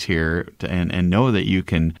annuities here and know that you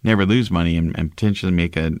can never lose money and potentially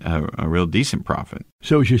make a real decent profit?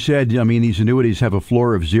 So as you said, these annuities have a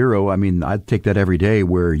floor of zero. I'd take that every day,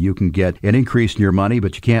 where you can get an increase in your money,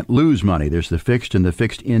 but you can't lose money. There's the fixed and the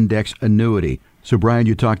fixed index annuity. So, Brian,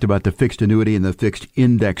 you talked about the fixed annuity and the fixed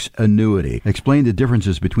index annuity. Explain the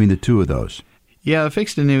differences between the two of those. Yeah, the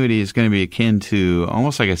fixed annuity is going to be akin to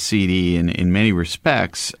almost like a CD in many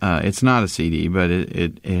respects. It's not a CD, but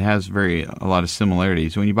it has a lot of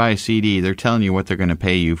similarities. When you buy a CD, they're telling you what they're going to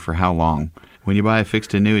pay you for how long. When you buy a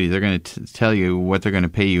fixed annuity, they're going to tell you what they're going to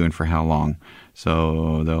pay you and for how long.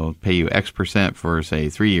 So they'll pay you X percent for, say,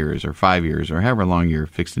 3 years or 5 years or however long your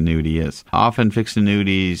fixed annuity is. Often fixed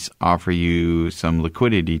annuities offer you some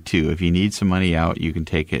liquidity, too. If you need some money out, you can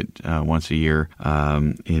take it once a year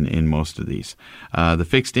in most of these. The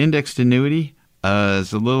fixed indexed annuity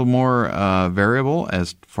is a little more variable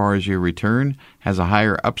as far as your return, has a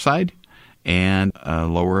higher upside and a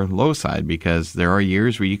lower low side, because there are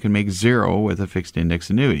years where you can make zero with a fixed index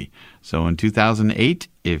annuity. So in 2008,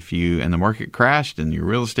 and the market crashed and your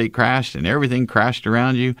real estate crashed and everything crashed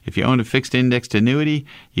around you, if you owned a fixed indexed annuity,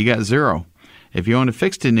 you got zero. If you owned a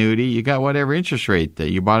fixed annuity, you got whatever interest rate that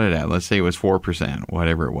you bought it at. Let's say it was 4%,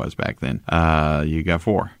 whatever it was back then. You got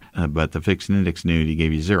 4, but the fixed index annuity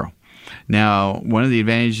gave you 0. Now, one of the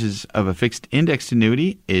advantages of a fixed indexed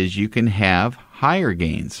annuity is you can have higher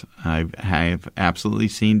gains. I've absolutely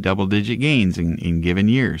seen double-digit gains in given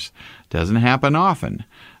years. Doesn't happen often.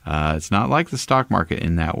 It's not like the stock market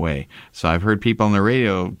in that way. So I've heard people on the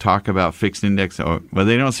radio talk about fixed index, but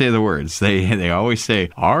they don't say the words. They always say,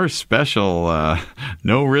 our special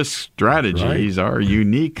no-risk strategies, right, are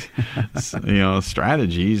unique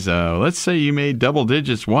strategies. Let's say you made double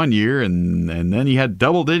digits one year and then you had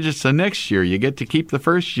double digits the next year. You get to keep the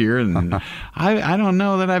first year. And I don't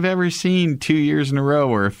know that I've ever seen 2 years in a row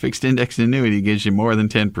where a fixed index annuity gives you more than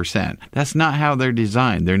 10%. That's not how they're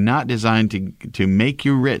designed. They're not designed to make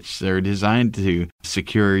you rich. They're designed to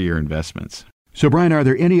secure your investments. So, Brian, are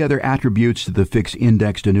there any other attributes to the fixed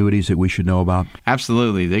indexed annuities that we should know about?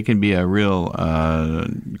 Absolutely. They can be a real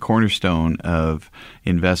cornerstone of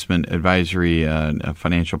investment advisory,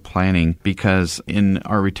 financial planning, because in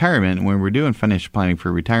our retirement, when we're doing financial planning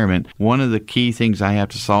for retirement, one of the key things I have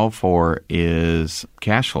to solve for is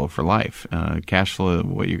cash flow for life. Cash flow,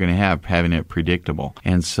 what you're going to have, having it predictable.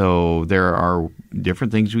 And so there are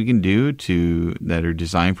different things we can do that are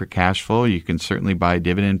designed for cash flow. You can certainly buy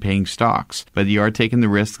dividend-paying stocks, but you are taking the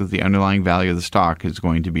risk that the underlying value of the stock is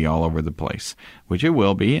going to be all over the place, which it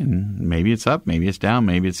will be, and maybe it's up, maybe it's down,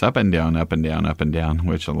 maybe it's up and down, up and down, up and down,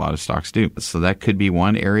 which a lot of stocks do. So that could be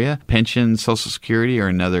one area. Pension, Social Security are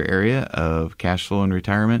another area of cash flow in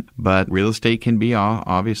retirement, but real estate can be,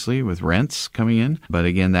 obviously, with rents coming in, but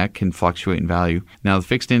again, that can fluctuate in value. Now, the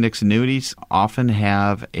fixed index annuities often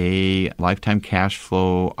have a lifetime cash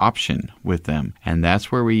flow option with them, and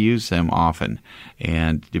that's where we use them often.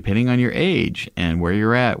 And depending on your age and where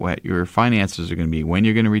you're at, what your finances are going to be, when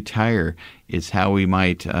you're going to retire, is how we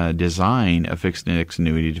might design a fixed index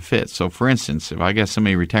annuity to fit. So, for instance, if I got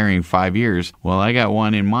somebody retiring in 5 years, well, I got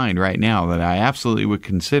one in mind right now that I absolutely would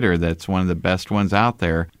consider that's one of the best ones out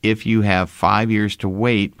there if you have 5 years to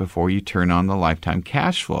wait before you turn on the lifetime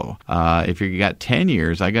cash flow. If you got 10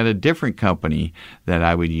 years, I got a different company that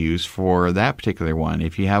I would use for that particular one.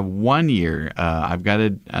 If you have 1 year, I've got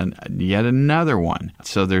yet another one.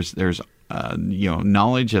 So there's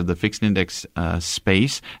knowledge of the fixed index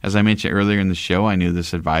space. As I mentioned earlier in the show, I knew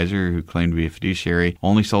this advisor who claimed to be a fiduciary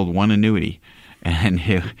only sold one annuity. And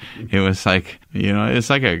it was like, it's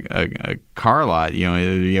like a car lot.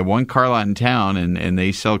 You have one car lot in town, and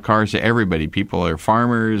they sell cars to everybody. People are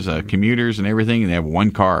farmers, commuters, and everything, and they have one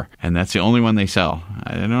car, and that's the only one they sell.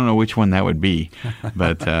 I don't know which one that would be,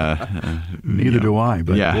 but neither do I.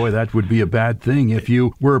 But boy, that would be a bad thing if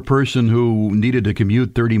you were a person who needed to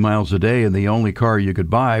commute 30 miles a day, and the only car you could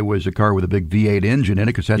buy was a car with a big V8 engine in it,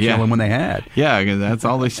 because that's the only one they had. Yeah, that's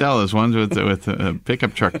all they sell is ones with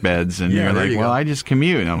pickup truck beds, and you're like, well, I just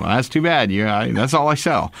commute. Well, that's too bad. That's all I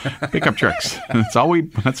sell. Pickup trucks. That's all we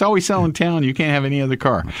sell in town. You can't have any other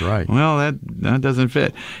car. That's right. Well, that doesn't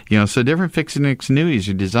fit. So different fixed index annuities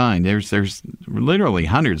are designed. There's literally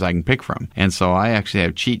hundreds I can pick from. And so I actually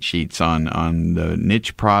have cheat sheets on the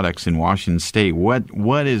niche products in Washington State.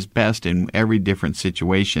 What is best in every different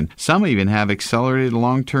situation. Some even have accelerated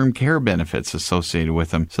long-term care benefits associated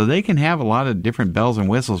with them. So they can have a lot of different bells and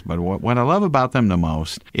whistles. But what I love about them the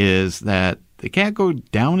most is that they can't go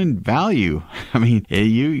down in value. I mean,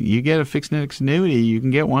 you get a fixed index annuity, you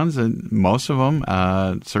can get ones that most of them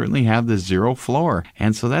certainly have the zero floor.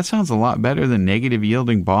 And so that sounds a lot better than negative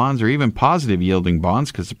yielding bonds or even positive yielding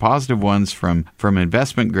bonds, because the positive ones from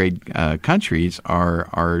investment grade countries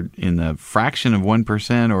are in the fraction of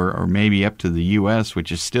 1% or maybe up to the U.S.,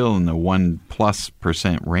 which is still in the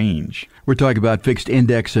 1+% range. We're talking about fixed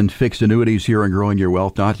index and fixed annuities here on Growing Your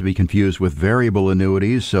Wealth, not to be confused with variable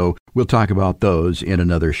annuities. So we'll talk about those in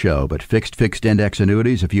another show. But fixed index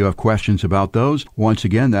annuities, if you have questions about those, once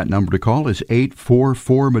again, that number to call is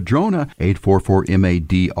 844-MADRONA,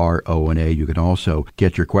 844-MADRONA. You can also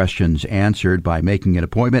get your questions answered by making an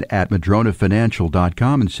appointment at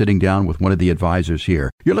MadronaFinancial.com and sitting down with one of the advisors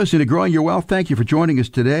here. You're listening to Growing Your Wealth. Thank you for joining us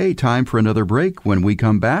today. Time for another break. When we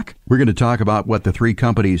come back, we're going to talk about what the three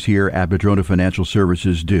companies here at Madrona Financial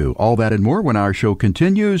Services do. All that and more when our show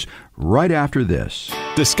continues right after this.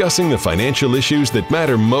 Discussing the financial issues that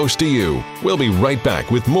matter most to you. We'll be right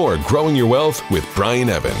back with more Growing Your Wealth with Brian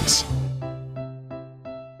Evans.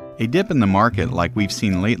 A dip in the market like we've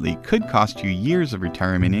seen lately could cost you years of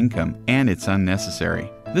retirement income, and it's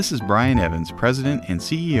unnecessary. This is Brian Evans, President and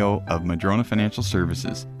CEO of Madrona Financial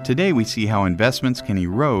Services. Today we see how investments can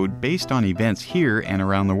erode based on events here and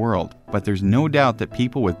around the world, but there's no doubt that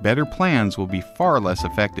people with better plans will be far less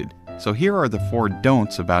affected. So here are the 4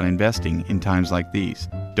 don'ts about investing in times like these.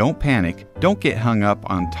 Don't panic, don't get hung up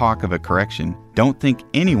on talk of a correction, don't think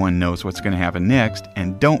anyone knows what's going to happen next,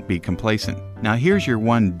 and don't be complacent. Now here's your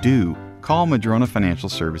one do. Call Madrona Financial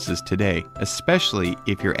Services today, especially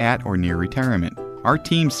if you're at or near retirement. Our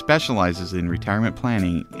team specializes in retirement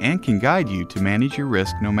planning and can guide you to manage your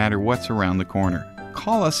risk no matter what's around the corner.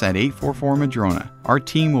 Call us at 844-MADRONA. Our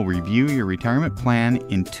team will review your retirement plan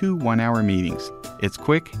in 2 one-hour meetings. It's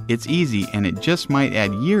quick, it's easy, and it just might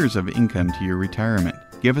add years of income to your retirement.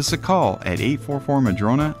 Give us a call at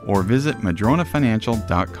 844-MADRONA or visit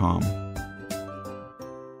MadronaFinancial.com.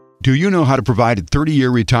 Do you know how to provide a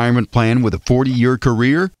 30-year retirement plan with a 40-year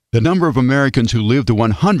career? The number of Americans who live to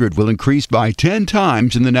 100 will increase by 10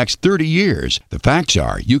 times in the next 30 years. The facts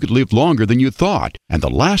are, you could live longer than you thought, and the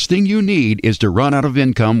last thing you need is to run out of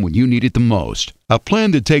income when you need it the most. A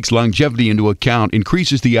plan that takes longevity into account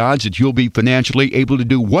increases the odds that you'll be financially able to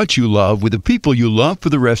do what you love with the people you love for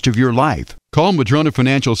the rest of your life. Call Madrona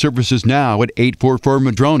Financial Services now at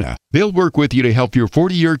 844-MADRONA. They'll work with you to help your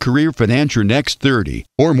 40-year career finance your next 30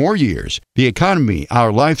 or more years. The economy,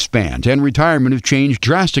 our lifespans, and retirement have changed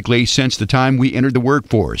drastically since the time we entered the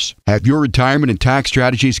workforce. Have your retirement and tax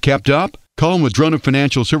strategies kept up? Call Madrona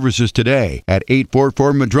Financial Services today at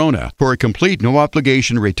 844-MADRONA for a complete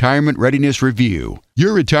no-obligation retirement readiness review.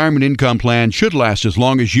 Your retirement income plan should last as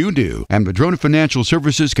long as you do, and Madrona Financial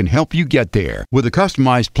Services can help you get there with a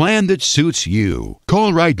customized plan that suits you.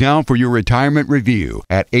 Call right now for your retirement review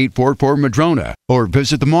at 844-MADRONA or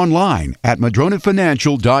visit them online at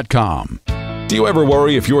MadronaFinancial.com. Do you ever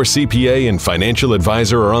worry if your CPA and financial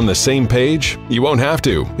advisor are on the same page? You won't have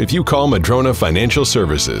to if you call Madrona Financial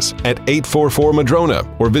Services at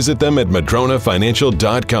 844-MADRONA or visit them at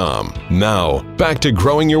MadronaFinancial.com. Now, back to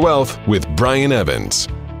Growing Your Wealth with Brian Evans.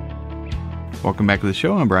 Welcome back to the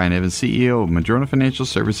show. I'm Brian Evans, CEO of Madrona Financial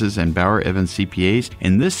Services and Bauer Evans CPAs.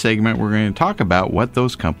 In this segment, we're going to talk about what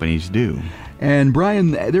those companies do. And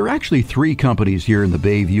Brian, there are actually 3 companies here in the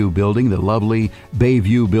Bayview building, the lovely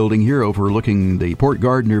Bayview building here overlooking the Port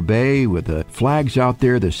Gardner Bay with the flags out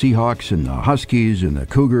there, the Seahawks and the Huskies and the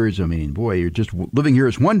Cougars. I mean, boy, you're just living here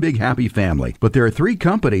as one big happy family. But there are 3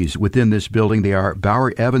 companies within this building. They are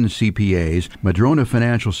Bauer Evans CPAs, Madrona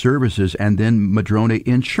Financial Services, and then Madrona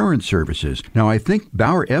Insurance Services. Now, I think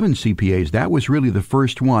Bauer Evans CPAs, that was really the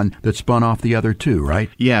first one that spun off the other 2, right?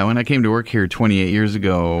 Yeah, when I came to work here 28 years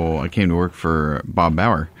ago, I came to work for Bob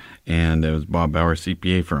Bauer. And it was Bob Bauer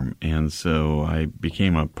CPA firm. And so I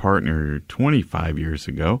became a partner 25 years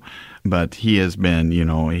ago. But he has been,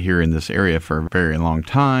 here in this area for a very long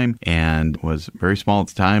time and was very small at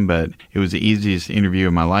the time. But it was the easiest interview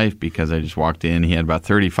of my life because I just walked in. He had about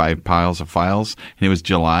 35 piles of files. And it was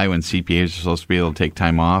July when CPAs are supposed to be able to take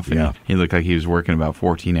time off. And he looked like he was working about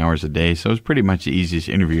 14 hours a day. So it was pretty much the easiest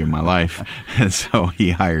interview of my life. And so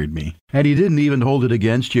he hired me. And he didn't even hold it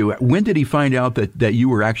against you. When did he find out that you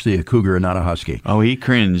were actually a Cougar and not a Husky? Oh, he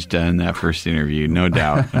cringed in that first interview, no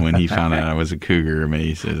doubt. When he found out I was a Cougar,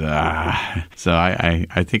 he says, So I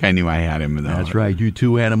think I knew I had him, though. That's right. You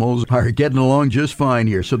 2 animals are getting along just fine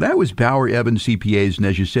here. So that was Bauer Evans CPAs. And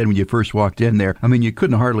as you said, when you first walked in there, I mean, you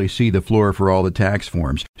couldn't hardly see the floor for all the tax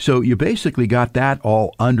forms. So you basically got that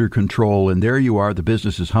all under control. And there you are. The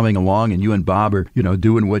business is humming along and you and Bob are,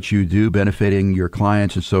 doing what you do, benefiting your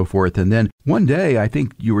clients and so forth. And then one day, I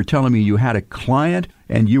think you were telling me you had a client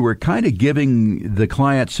and you were kind of giving the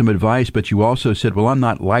client some advice, but you also said, well, I'm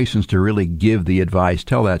not licensed to really give the advice.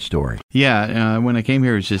 Tell that story. Yeah, when I came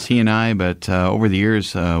here, it was just he and I, but over the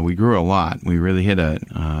years, we grew a lot. We really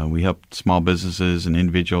we helped small businesses and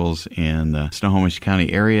individuals in the Snohomish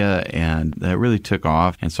County area, and that really took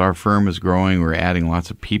off. And so our firm was growing. We were adding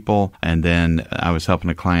lots of people, and then I was helping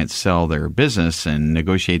a client sell their business and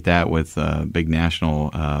negotiate that with a big national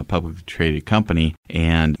publicly traded company.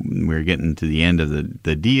 And we were getting to the end of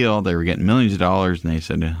the deal. They were getting millions of dollars, and they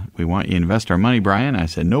said, we want you to invest our money, Brian. I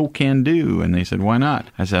said, no, can do. And they said, why not?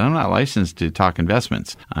 I said, I'm not licensed to talk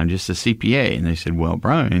investments. I'm just a CPA. And they said, well,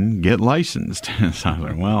 Brian, get licensed. So I was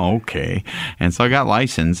like, well, okay. And so I got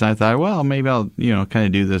licensed. I thought, well, maybe I'll, kind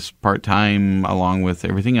of do this part-time along with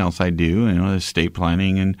everything else I do, estate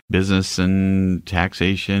planning and business and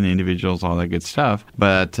taxation, individuals, all that good stuff.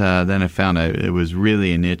 But then I found it was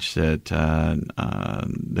really a niche that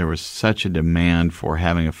there was such a demand for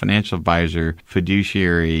having a financial advisor,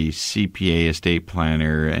 fiduciary, CPA, estate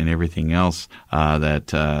planner, and everything else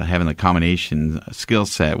that having the combination skill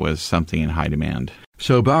set was something in high demand.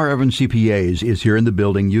 So Bauer Evans CPAs is here in the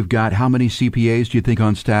building. You've got how many CPAs do you think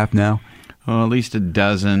on staff now? Well, at least a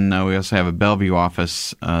dozen. We also have a Bellevue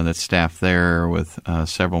office that's staffed there with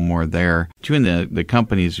several more there. Between the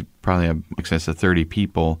companies, probably have excess of 30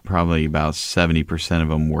 people. Probably about 70% of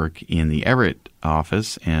them work in the Everett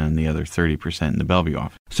office and the other 30% in the Bellevue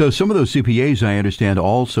office. So some of those CPAs, I understand,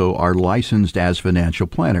 also are licensed as financial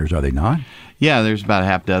planners, are they not? Yeah, there's about a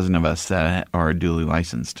half dozen of us that are duly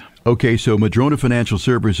licensed. Okay, so Madrona Financial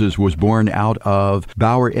Services was born out of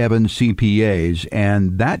Bauer Evans CPAs,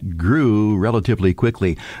 and that grew relatively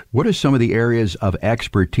quickly. What are some of the areas of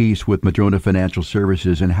expertise with Madrona Financial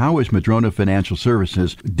Services, and how is Madrona Financial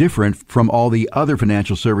Services different from all the other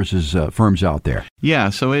financial services firms out there?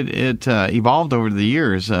 Yeah, so it evolved over the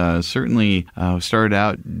years. Certainly started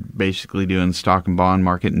out basically doing stock and bond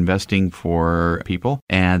market investing for people,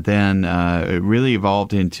 and then it really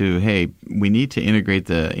evolved into, hey, we need to integrate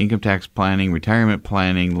the income tax planning, retirement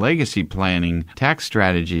planning, legacy planning, tax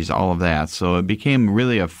strategies, all of that. So it became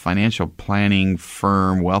really a financial planning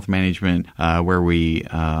firm, wealth management, where we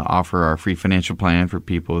offer our free financial plan for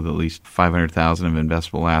people with at least $500,000 of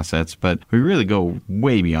investable assets. But we really go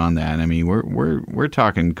way beyond that. I mean, we're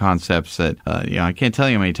talking concepts that I can't tell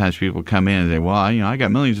you how many times people come in and say, well, I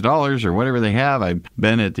got millions of dollars or whatever they have. I've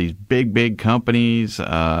been at these big companies,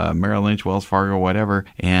 Merrill Lynch, Wells Fargo, whatever,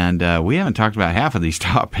 and we haven't talked about half of these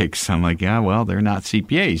topics. I'm like, yeah, well, they're not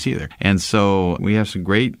CPAs either. And so we have some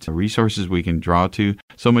great resources we can draw to.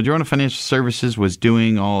 So Madrona Financial Services was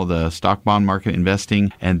doing all the stock bond market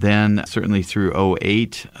investing, and then certainly through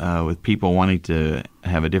 2008, with people wanting to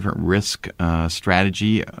have a different risk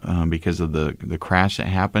strategy because of the crash that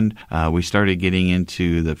happened. We started getting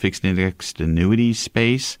into the fixed indexed annuity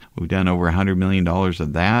space. We've done over $100 million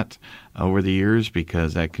of that. over the years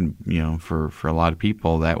because that can, for a lot of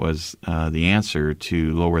people, that was the answer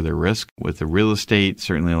to lower their risk. With the real estate,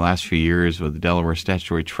 certainly the last few years with the Delaware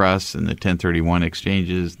Statutory Trusts and the 1031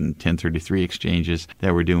 exchanges and 1033 exchanges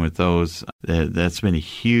that we're doing with those, that's been a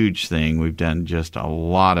huge thing. We've done just a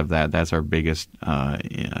lot of that. That's our biggest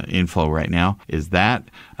inflow right now is that.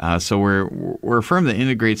 So we're a firm that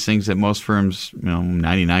integrates things that most firms,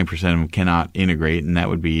 99% of them cannot integrate, and that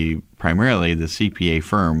would be primarily the CPA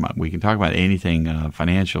firm. We can talk about anything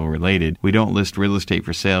financial related. We don't list real estate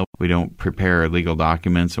for sale. We don't prepare legal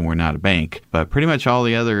documents, and we're not a bank. But pretty much all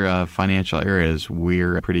the other financial areas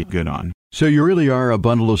we're pretty good on. So you really are a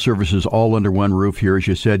bundle of services all under one roof here. As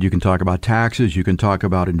you said, you can talk about taxes, you can talk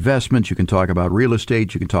about investments, you can talk about real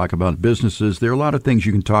estate, you can talk about businesses. There are a lot of things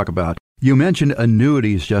you can talk about. You mentioned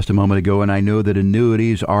annuities just a moment ago, and I know that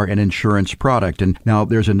annuities are an insurance product. And now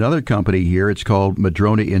there's another company here. It's called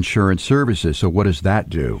Madrona Insurance Services. So what does that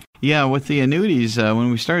do? Yeah, with the annuities,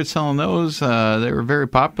 when we started selling those, they were very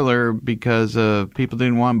popular because people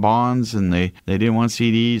didn't want bonds and they didn't want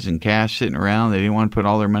CDs and cash sitting around. They didn't want to put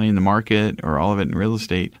all their money in the market or all of it in real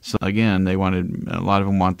estate. So again, a lot of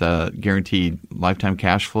them want the guaranteed lifetime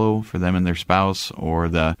cash flow for them and their spouse or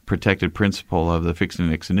the protected principal of the fixed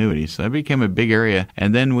index annuity. So that became a big area.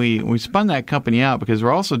 And then we spun that company out because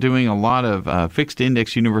we're also doing a lot of fixed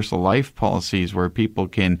index universal life policies where people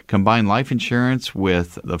can combine life insurance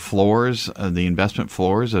with the floors, the investment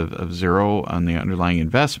floors of zero on the underlying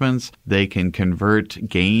investments. They can convert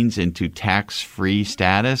gains into tax-free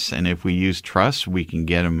status, and if we use trusts, we can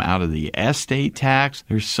get them out of the estate tax.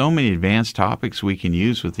 There's so many advanced topics we can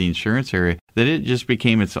use with the insurance area that it just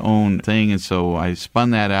became its own thing, and so I spun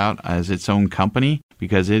that out as its own company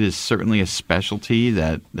because it is certainly a specialty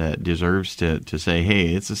that deserves to say,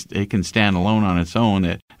 hey, it can stand alone on its own.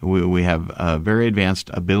 That we have very advanced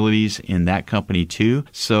abilities in that company too.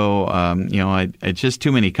 So, it's just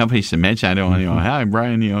too many companies to mention. I don't want hi,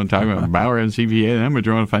 Brian, talking about Bauer and CPA and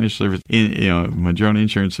Madrona Financial Service, Madrona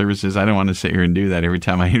Insurance Services. I don't want to sit here and do that every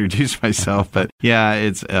time I introduce myself. But yeah,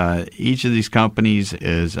 it's each of these companies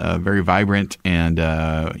is very vibrant, and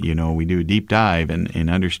we do a deep dive in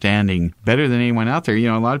understanding better than anyone out there.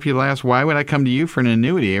 A lot of people ask, why would I come to you for an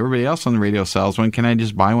annuity? Everybody else on the radio sells one. Can I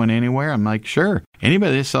just buy one anywhere? I'm like, sure.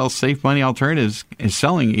 Anybody that sells safe money alternatives is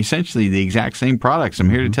selling essentially the exact same products. I'm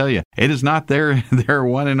here to tell you, it is not their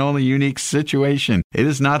one and only unique situation. It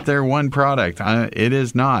is not their one product. It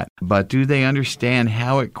is not. But do they understand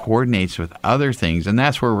how it coordinates with other things? And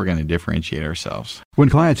that's where we're going to differentiate ourselves. When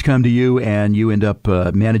clients come to you and you end up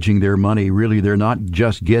managing their money, really they're not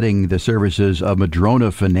just getting the services of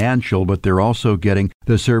Madrona Financial, but they're also getting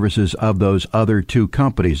the services of those other two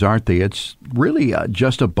companies, aren't they? It's really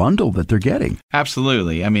just a bundle that they're getting.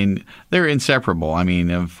 Absolutely. I mean, they're inseparable. I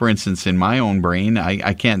mean, for instance, in my own brain,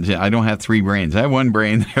 I don't have three brains. I have one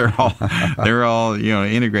brain. They're all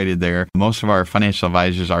integrated there. Most of our financial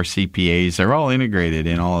advisors are CPAs. They're all integrated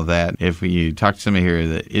in all of that. If you talk to somebody here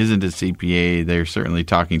that isn't a CPA, they're certainly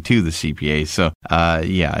talking to the CPA. So,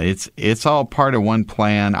 it's all part of one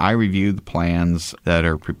plan. I review the plans that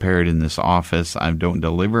are prepared in this office. I don't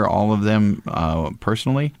deliver all of them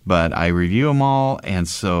personally, but I review them all, and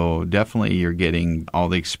so definitely you're getting all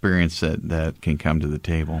the experience that can come to the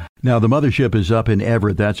table. Now, the mothership is up in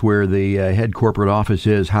Everett. That's where the head corporate office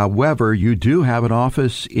is. However, you do have an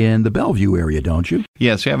office in the Bellevue area, don't you?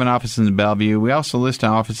 Yes, we have an office in the Bellevue. We also list an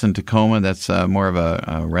office in Tacoma. That's more of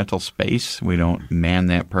a rental space. We don't man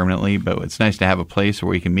that permanently, but it's nice to have a place where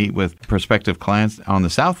we can meet with prospective clients on the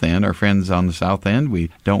South End, our friends on the South End. We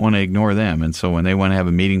don't want to ignore them. And so when they want to have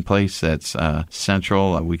a meeting place that's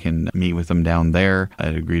central, we can meet with them down there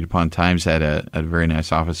at agreed upon times at a very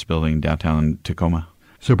nice office building downtown Tacoma.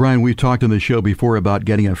 So, Brian, we've talked on the show before about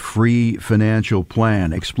getting a free financial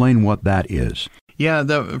plan. Explain what that is. Yeah,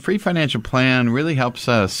 the free financial plan really helps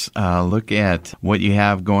us look at what you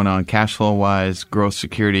have going on cash flow-wise, growth,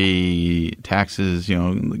 security, taxes,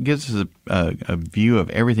 gives us a view of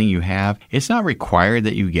everything you have. It's not required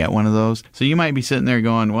that you get one of those. So you might be sitting there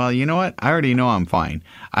going, well, you know what? I already know I'm fine.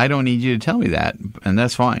 I don't need you to tell me that, and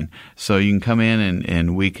that's fine. So you can come in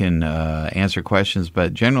and we can answer questions.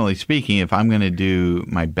 But generally speaking, if I'm going to do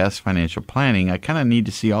my best financial planning, I kind of need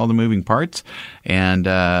to see all the moving parts. And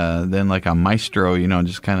then like a maestro,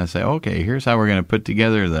 just kind of say, okay, here's how we're going to put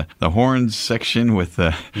together the horns section with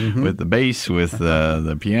the with the bass, with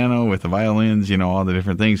the piano, with the violins, all the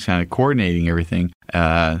different things, kind of coordinating everything.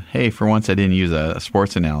 Hey, for once I didn't use a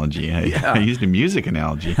sports analogy. I used a music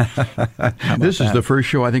analogy. This is the first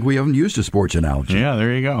show I think we haven't used a sports analogy. Yeah,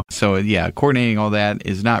 there you go. So, coordinating all that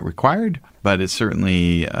is not required, but it's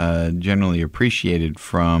certainly generally appreciated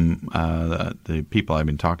from the people I've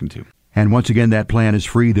been talking to. And once again, that plan is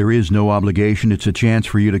free. There is no obligation. It's a chance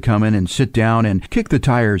for you to come in and sit down and kick the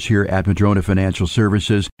tires here at Madrona Financial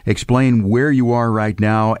Services, explain where you are right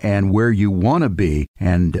now and where you want to be,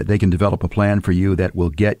 and they can develop a plan for you that will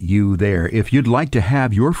get you there. If you'd like to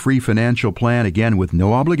have your free financial plan, again, with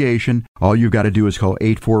no obligation, all you've got to do is call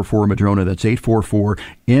 844-MADRONA. That's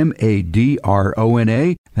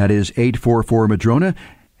 844-MADRONA. That is 844-MADRONA.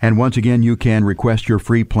 And once again, you can request your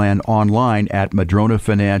free plan online at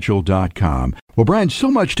madronafinancial.com. Well, Brian, so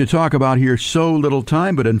much to talk about here, so little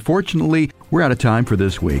time, but unfortunately, we're out of time for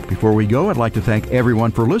this week. Before we go, I'd like to thank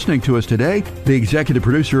everyone for listening to us today. The executive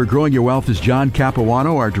producer of Growing Your Wealth is John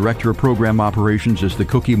Capuano. Our director of program operations is the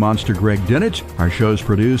Cookie Monster, Greg Dinich. Our show is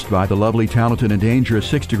produced by the lovely, talented, and dangerous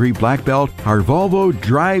 6-degree black belt, our Volvo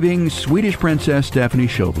driving Swedish princess, Stephanie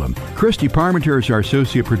Schoblam. Christy Parmenter is our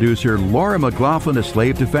associate producer. Laura McLaughlin, a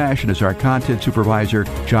slave to fashion, is our content supervisor.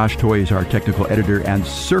 Josh Toy is our technical editor, and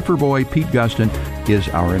surfer boy Pete Guston is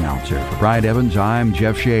our announcer. For Brian Evans, I'm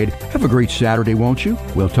Jeff Shade. Have a great Saturday, won't you?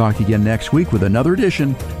 We'll talk again next week with another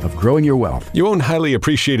edition of Growing Your Wealth. You own highly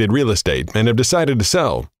appreciated real estate and have decided to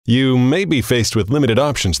sell. You may be faced with limited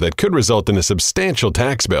options that could result in a substantial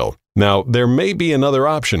tax bill. Now, there may be another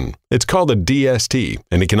option. It's called a DST,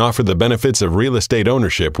 and it can offer the benefits of real estate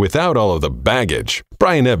ownership without all of the baggage.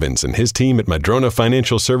 Brian Evans and his team at Madrona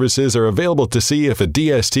Financial Services are available to see if a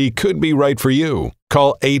DST could be right for you.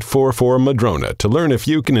 Call 844-MADRONA to learn if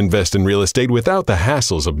you can invest in real estate without the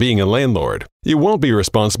hassles of being a landlord. You won't be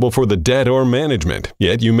responsible for the debt or management,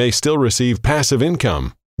 yet you may still receive passive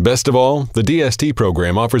income. Best of all, the DST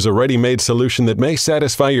program offers a ready-made solution that may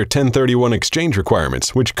satisfy your 1031 exchange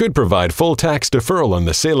requirements, which could provide full tax deferral on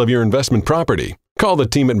the sale of your investment property. Call the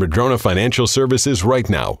team at Madrona Financial Services right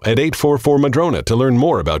now at 844-MADRONA to learn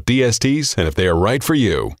more about DSTs and if they are right for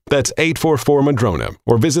you. That's 844-MADRONA,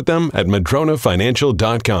 or visit them at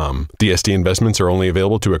madronafinancial.com. DST investments are only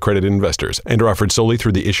available to accredited investors and are offered solely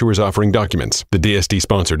through the issuers offering documents. The DST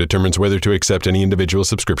sponsor determines whether to accept any individual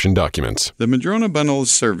subscription documents. The Madrona bundle of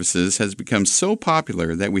services has become so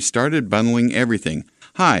popular that we started bundling everything.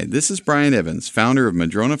 Hi, this is Brian Evans, founder of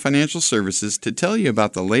Madrona Financial Services, to tell you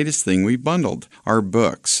about the latest thing we've bundled, our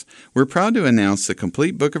books. We're proud to announce the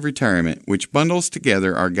Complete Book of Retirement, which bundles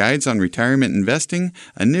together our guides on retirement investing,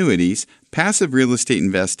 annuities, passive real estate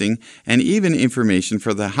investing, and even information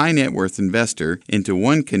for the high net worth investor into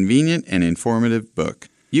one convenient and informative book.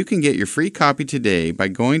 You can get your free copy today by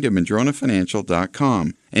going to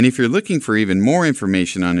madronafinancial.com. And if you're looking for even more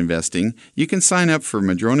information on investing, you can sign up for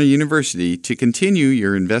Madrona University to continue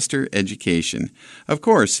your investor education. Of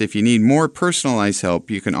course, if you need more personalized help,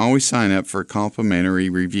 you can always sign up for a complimentary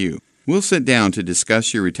review. We'll sit down to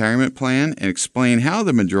discuss your retirement plan and explain how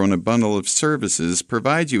the Madrona bundle of services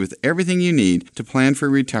provides you with everything you need to plan for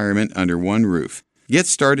retirement under one roof. Get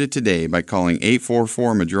started today by calling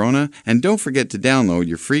 844-MADRONA, and don't forget to download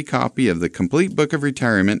your free copy of the Complete Book of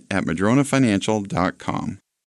Retirement at madronafinancial.com.